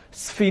שהוא ראה.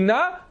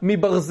 ספינה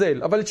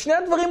מברזל. אבל את שני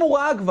הדברים הוא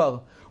ראה כבר.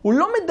 הוא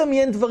לא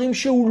מדמיין דברים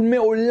שהוא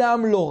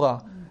מעולם לא ראה.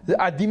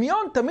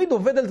 הדמיון תמיד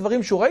עובד על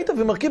דברים שהוא ראית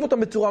ומרכיב אותם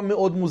בצורה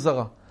מאוד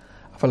מוזרה.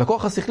 אבל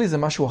הכוח השכלי זה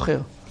משהו אחר.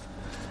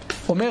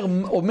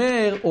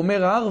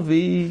 אומר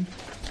הערבי,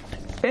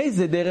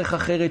 איזה דרך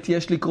אחרת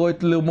יש לקרוא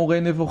את מורה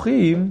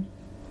נבוכים?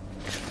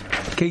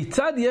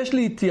 כיצד יש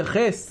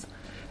להתייחס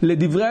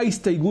לדברי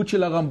ההסתייגות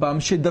של הרמב"ם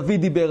שדוד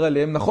דיבר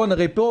עליהם? נכון,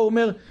 הרי פה הוא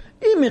אומר,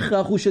 אם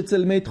הכרח הוא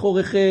שצלמי את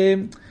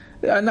חוריכם,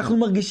 אנחנו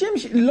מרגישים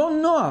לא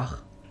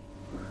נוח.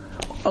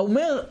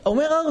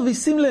 אומר הערבי,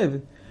 שים לב,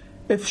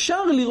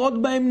 אפשר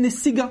לראות בהם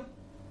נסיגה.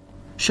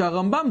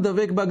 שהרמב"ם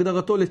דבק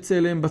בהגדרתו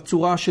לצלם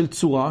בצורה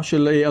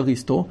של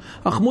אריסטו,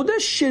 אך מודה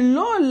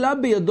שלא עלה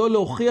בידו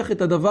להוכיח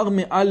את הדבר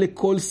מעל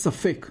לכל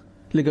ספק,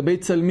 לגבי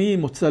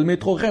צלמים או צלמי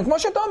את חוריכם. כמו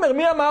שאתה אומר,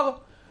 מי אמר?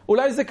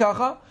 אולי זה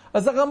ככה?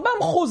 אז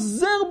הרמב"ם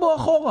חוזר בו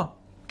אחורה.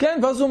 כן?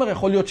 ואז הוא אומר,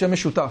 יכול להיות שם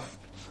משותף.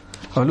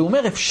 אבל הוא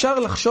אומר, אפשר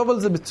לחשוב על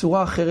זה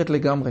בצורה אחרת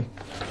לגמרי.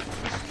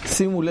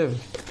 שימו לב.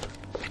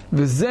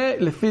 וזה,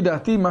 לפי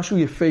דעתי, משהו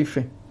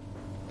יפהפה.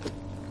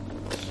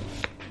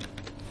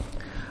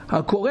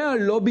 הקורא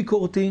הלא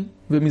ביקורתי,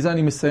 ומזה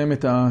אני מסיים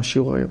את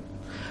השיעור היום.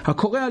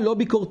 הקורא הלא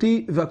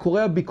ביקורתי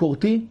והקורא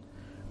הביקורתי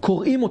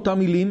קוראים אותם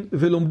מילים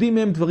ולומדים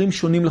מהם דברים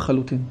שונים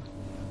לחלוטין.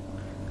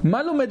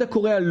 מה לומד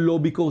הקורא הלא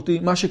ביקורתי?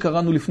 מה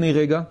שקראנו לפני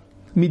רגע,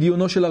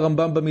 מדיונו של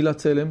הרמב"ם במילה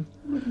צלם.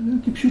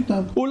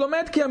 הוא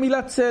לומד כי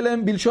המילה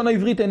צלם בלשון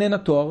העברית איננה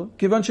תואר,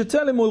 כיוון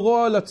שצלם הוא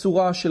רוע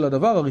לצורה של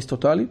הדבר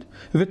אריסטוטלית,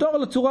 ותואר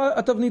לצורה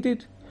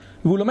התבניתית.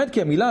 והוא לומד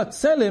כי המילה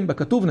צלם,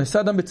 בכתוב נעשה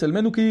אדם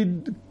בצלמנו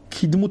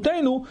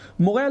כדמותנו,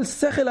 מורה על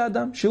שכל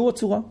האדם, שהוא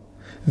הצורה.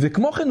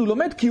 וכמו כן הוא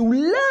לומד כי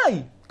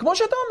אולי, כמו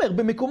שאתה אומר,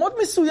 במקומות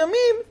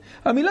מסוימים,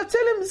 המילה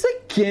צלם זה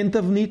כן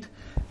תבנית.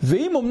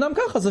 ואם אמנם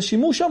ככה, אז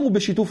השימוש שם הוא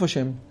בשיתוף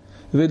השם.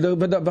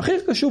 והכי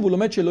חשוב, הוא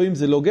לומד שאלוהים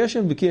זה לא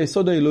גשם, וכי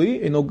היסוד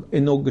האלוהי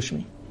אינו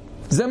גשמי.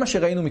 זה מה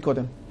שראינו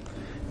מקודם.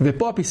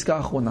 ופה הפסקה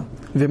האחרונה.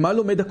 ומה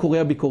לומד הקורא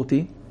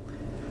הביקורתי?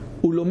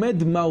 הוא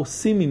לומד מה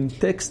עושים עם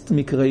טקסט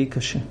מקראי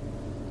קשה.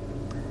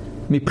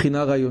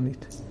 מבחינה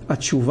רעיונית.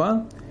 התשובה,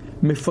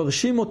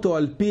 מפרשים אותו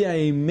על פי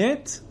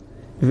האמת,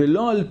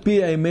 ולא על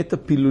פי האמת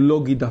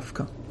הפילולוגי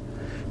דווקא.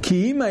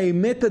 כי אם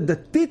האמת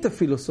הדתית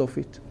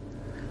הפילוסופית.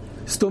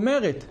 זאת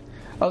אומרת,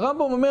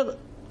 הרמב"ם אומר,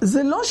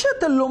 זה לא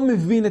שאתה לא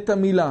מבין את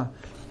המילה.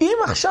 אם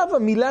עכשיו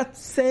המילה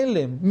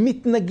צלם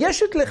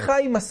מתנגשת לך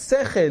עם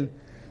השכל,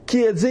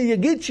 כי זה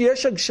יגיד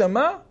שיש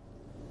הגשמה,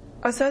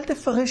 אז אל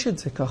תפרש את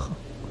זה ככה.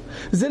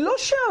 זה לא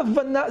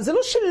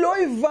שלא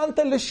הבנת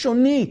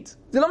לשונית.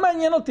 זה לא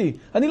מעניין אותי.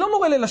 אני לא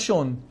מורה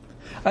ללשון.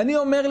 אני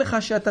אומר לך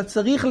שאתה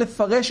צריך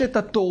לפרש את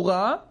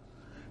התורה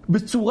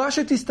בצורה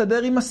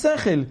שתסתדר עם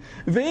השכל.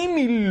 ואם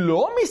היא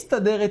לא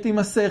מסתדרת עם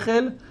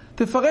השכל,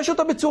 תפרש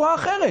אותה בצורה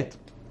אחרת.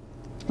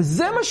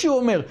 זה מה שהוא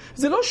אומר.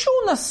 זה לא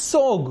שהוא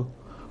נסוג.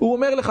 הוא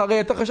אומר לך,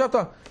 הרי אתה חשבת,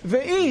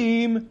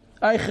 ואם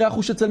ההכרח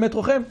הוא שצלמי את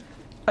רוחם,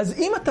 אז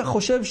אם אתה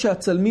חושב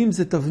שהצלמים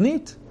זה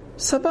תבנית,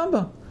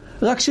 סבבה.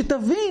 רק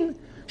שתבין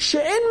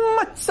שאין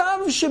מצב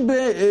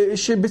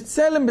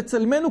שבצלם,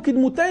 בצלמנו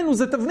כדמותנו,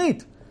 זה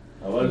תבנית.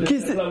 אבל זה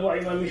צריך לבוא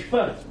עם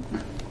המשפט.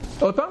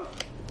 עוד פעם?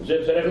 זה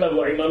צריך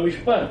לבוא עם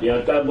המשפט.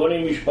 אתה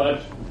בוני משפט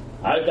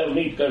על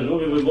תבנית כזו,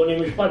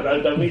 ובוני משפט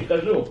על תבנית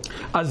כזו.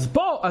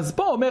 אז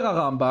פה אומר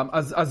הרמב"ם,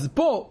 אז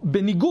פה,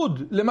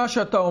 בניגוד למה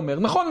שאתה אומר,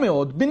 נכון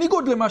מאוד,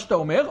 בניגוד למה שאתה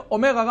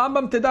אומר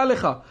הרמב"ם, תדע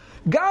לך,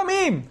 גם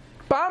אם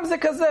פעם זה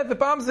כזה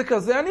ופעם זה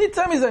כזה, אני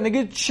אצא מזה, אני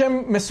אגיד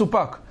שם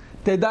מסופק.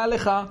 תדע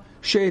לך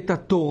שאת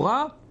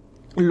התורה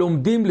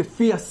לומדים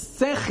לפי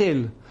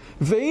השכל.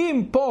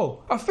 ואם פה,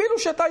 אפילו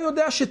שאתה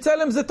יודע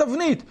שצלם זה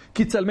תבנית,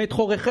 כי צלמי את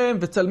חוריכם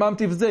וצלמם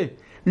תבזה,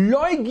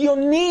 לא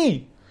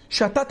הגיוני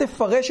שאתה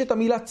תפרש את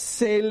המילה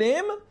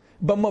צלם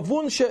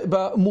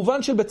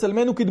במובן של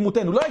בצלמנו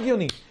כדמותנו. לא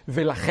הגיוני.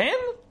 ולכן,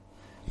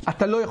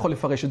 אתה לא יכול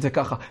לפרש את זה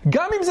ככה.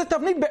 גם אם זה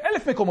תבנית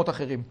באלף מקומות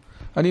אחרים.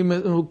 אני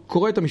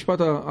קורא את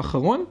המשפט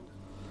האחרון.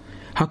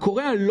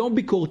 הקורא הלא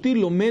ביקורתי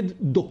לומד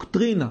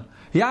דוקטרינה.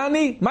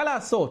 יעני, מה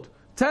לעשות?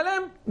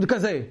 צלם? זה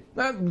כזה.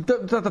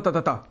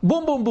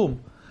 בום בום בום.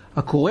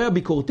 הקורא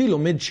הביקורתי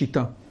לומד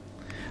שיטה.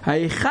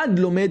 האחד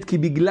לומד כי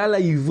בגלל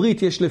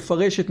העברית יש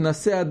לפרש את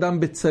נעשה האדם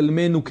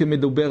בצלמנו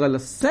כמדובר על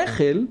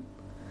השכל,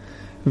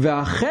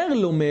 והאחר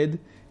לומד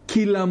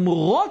כי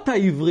למרות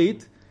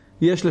העברית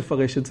יש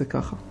לפרש את זה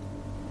ככה.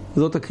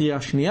 זאת הקריאה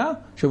השנייה.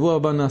 שבוע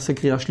הבא נעשה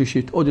קריאה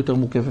שלישית, עוד יותר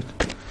מורכבת.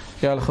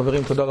 יאללה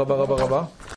חברים, תודה רבה רבה רבה.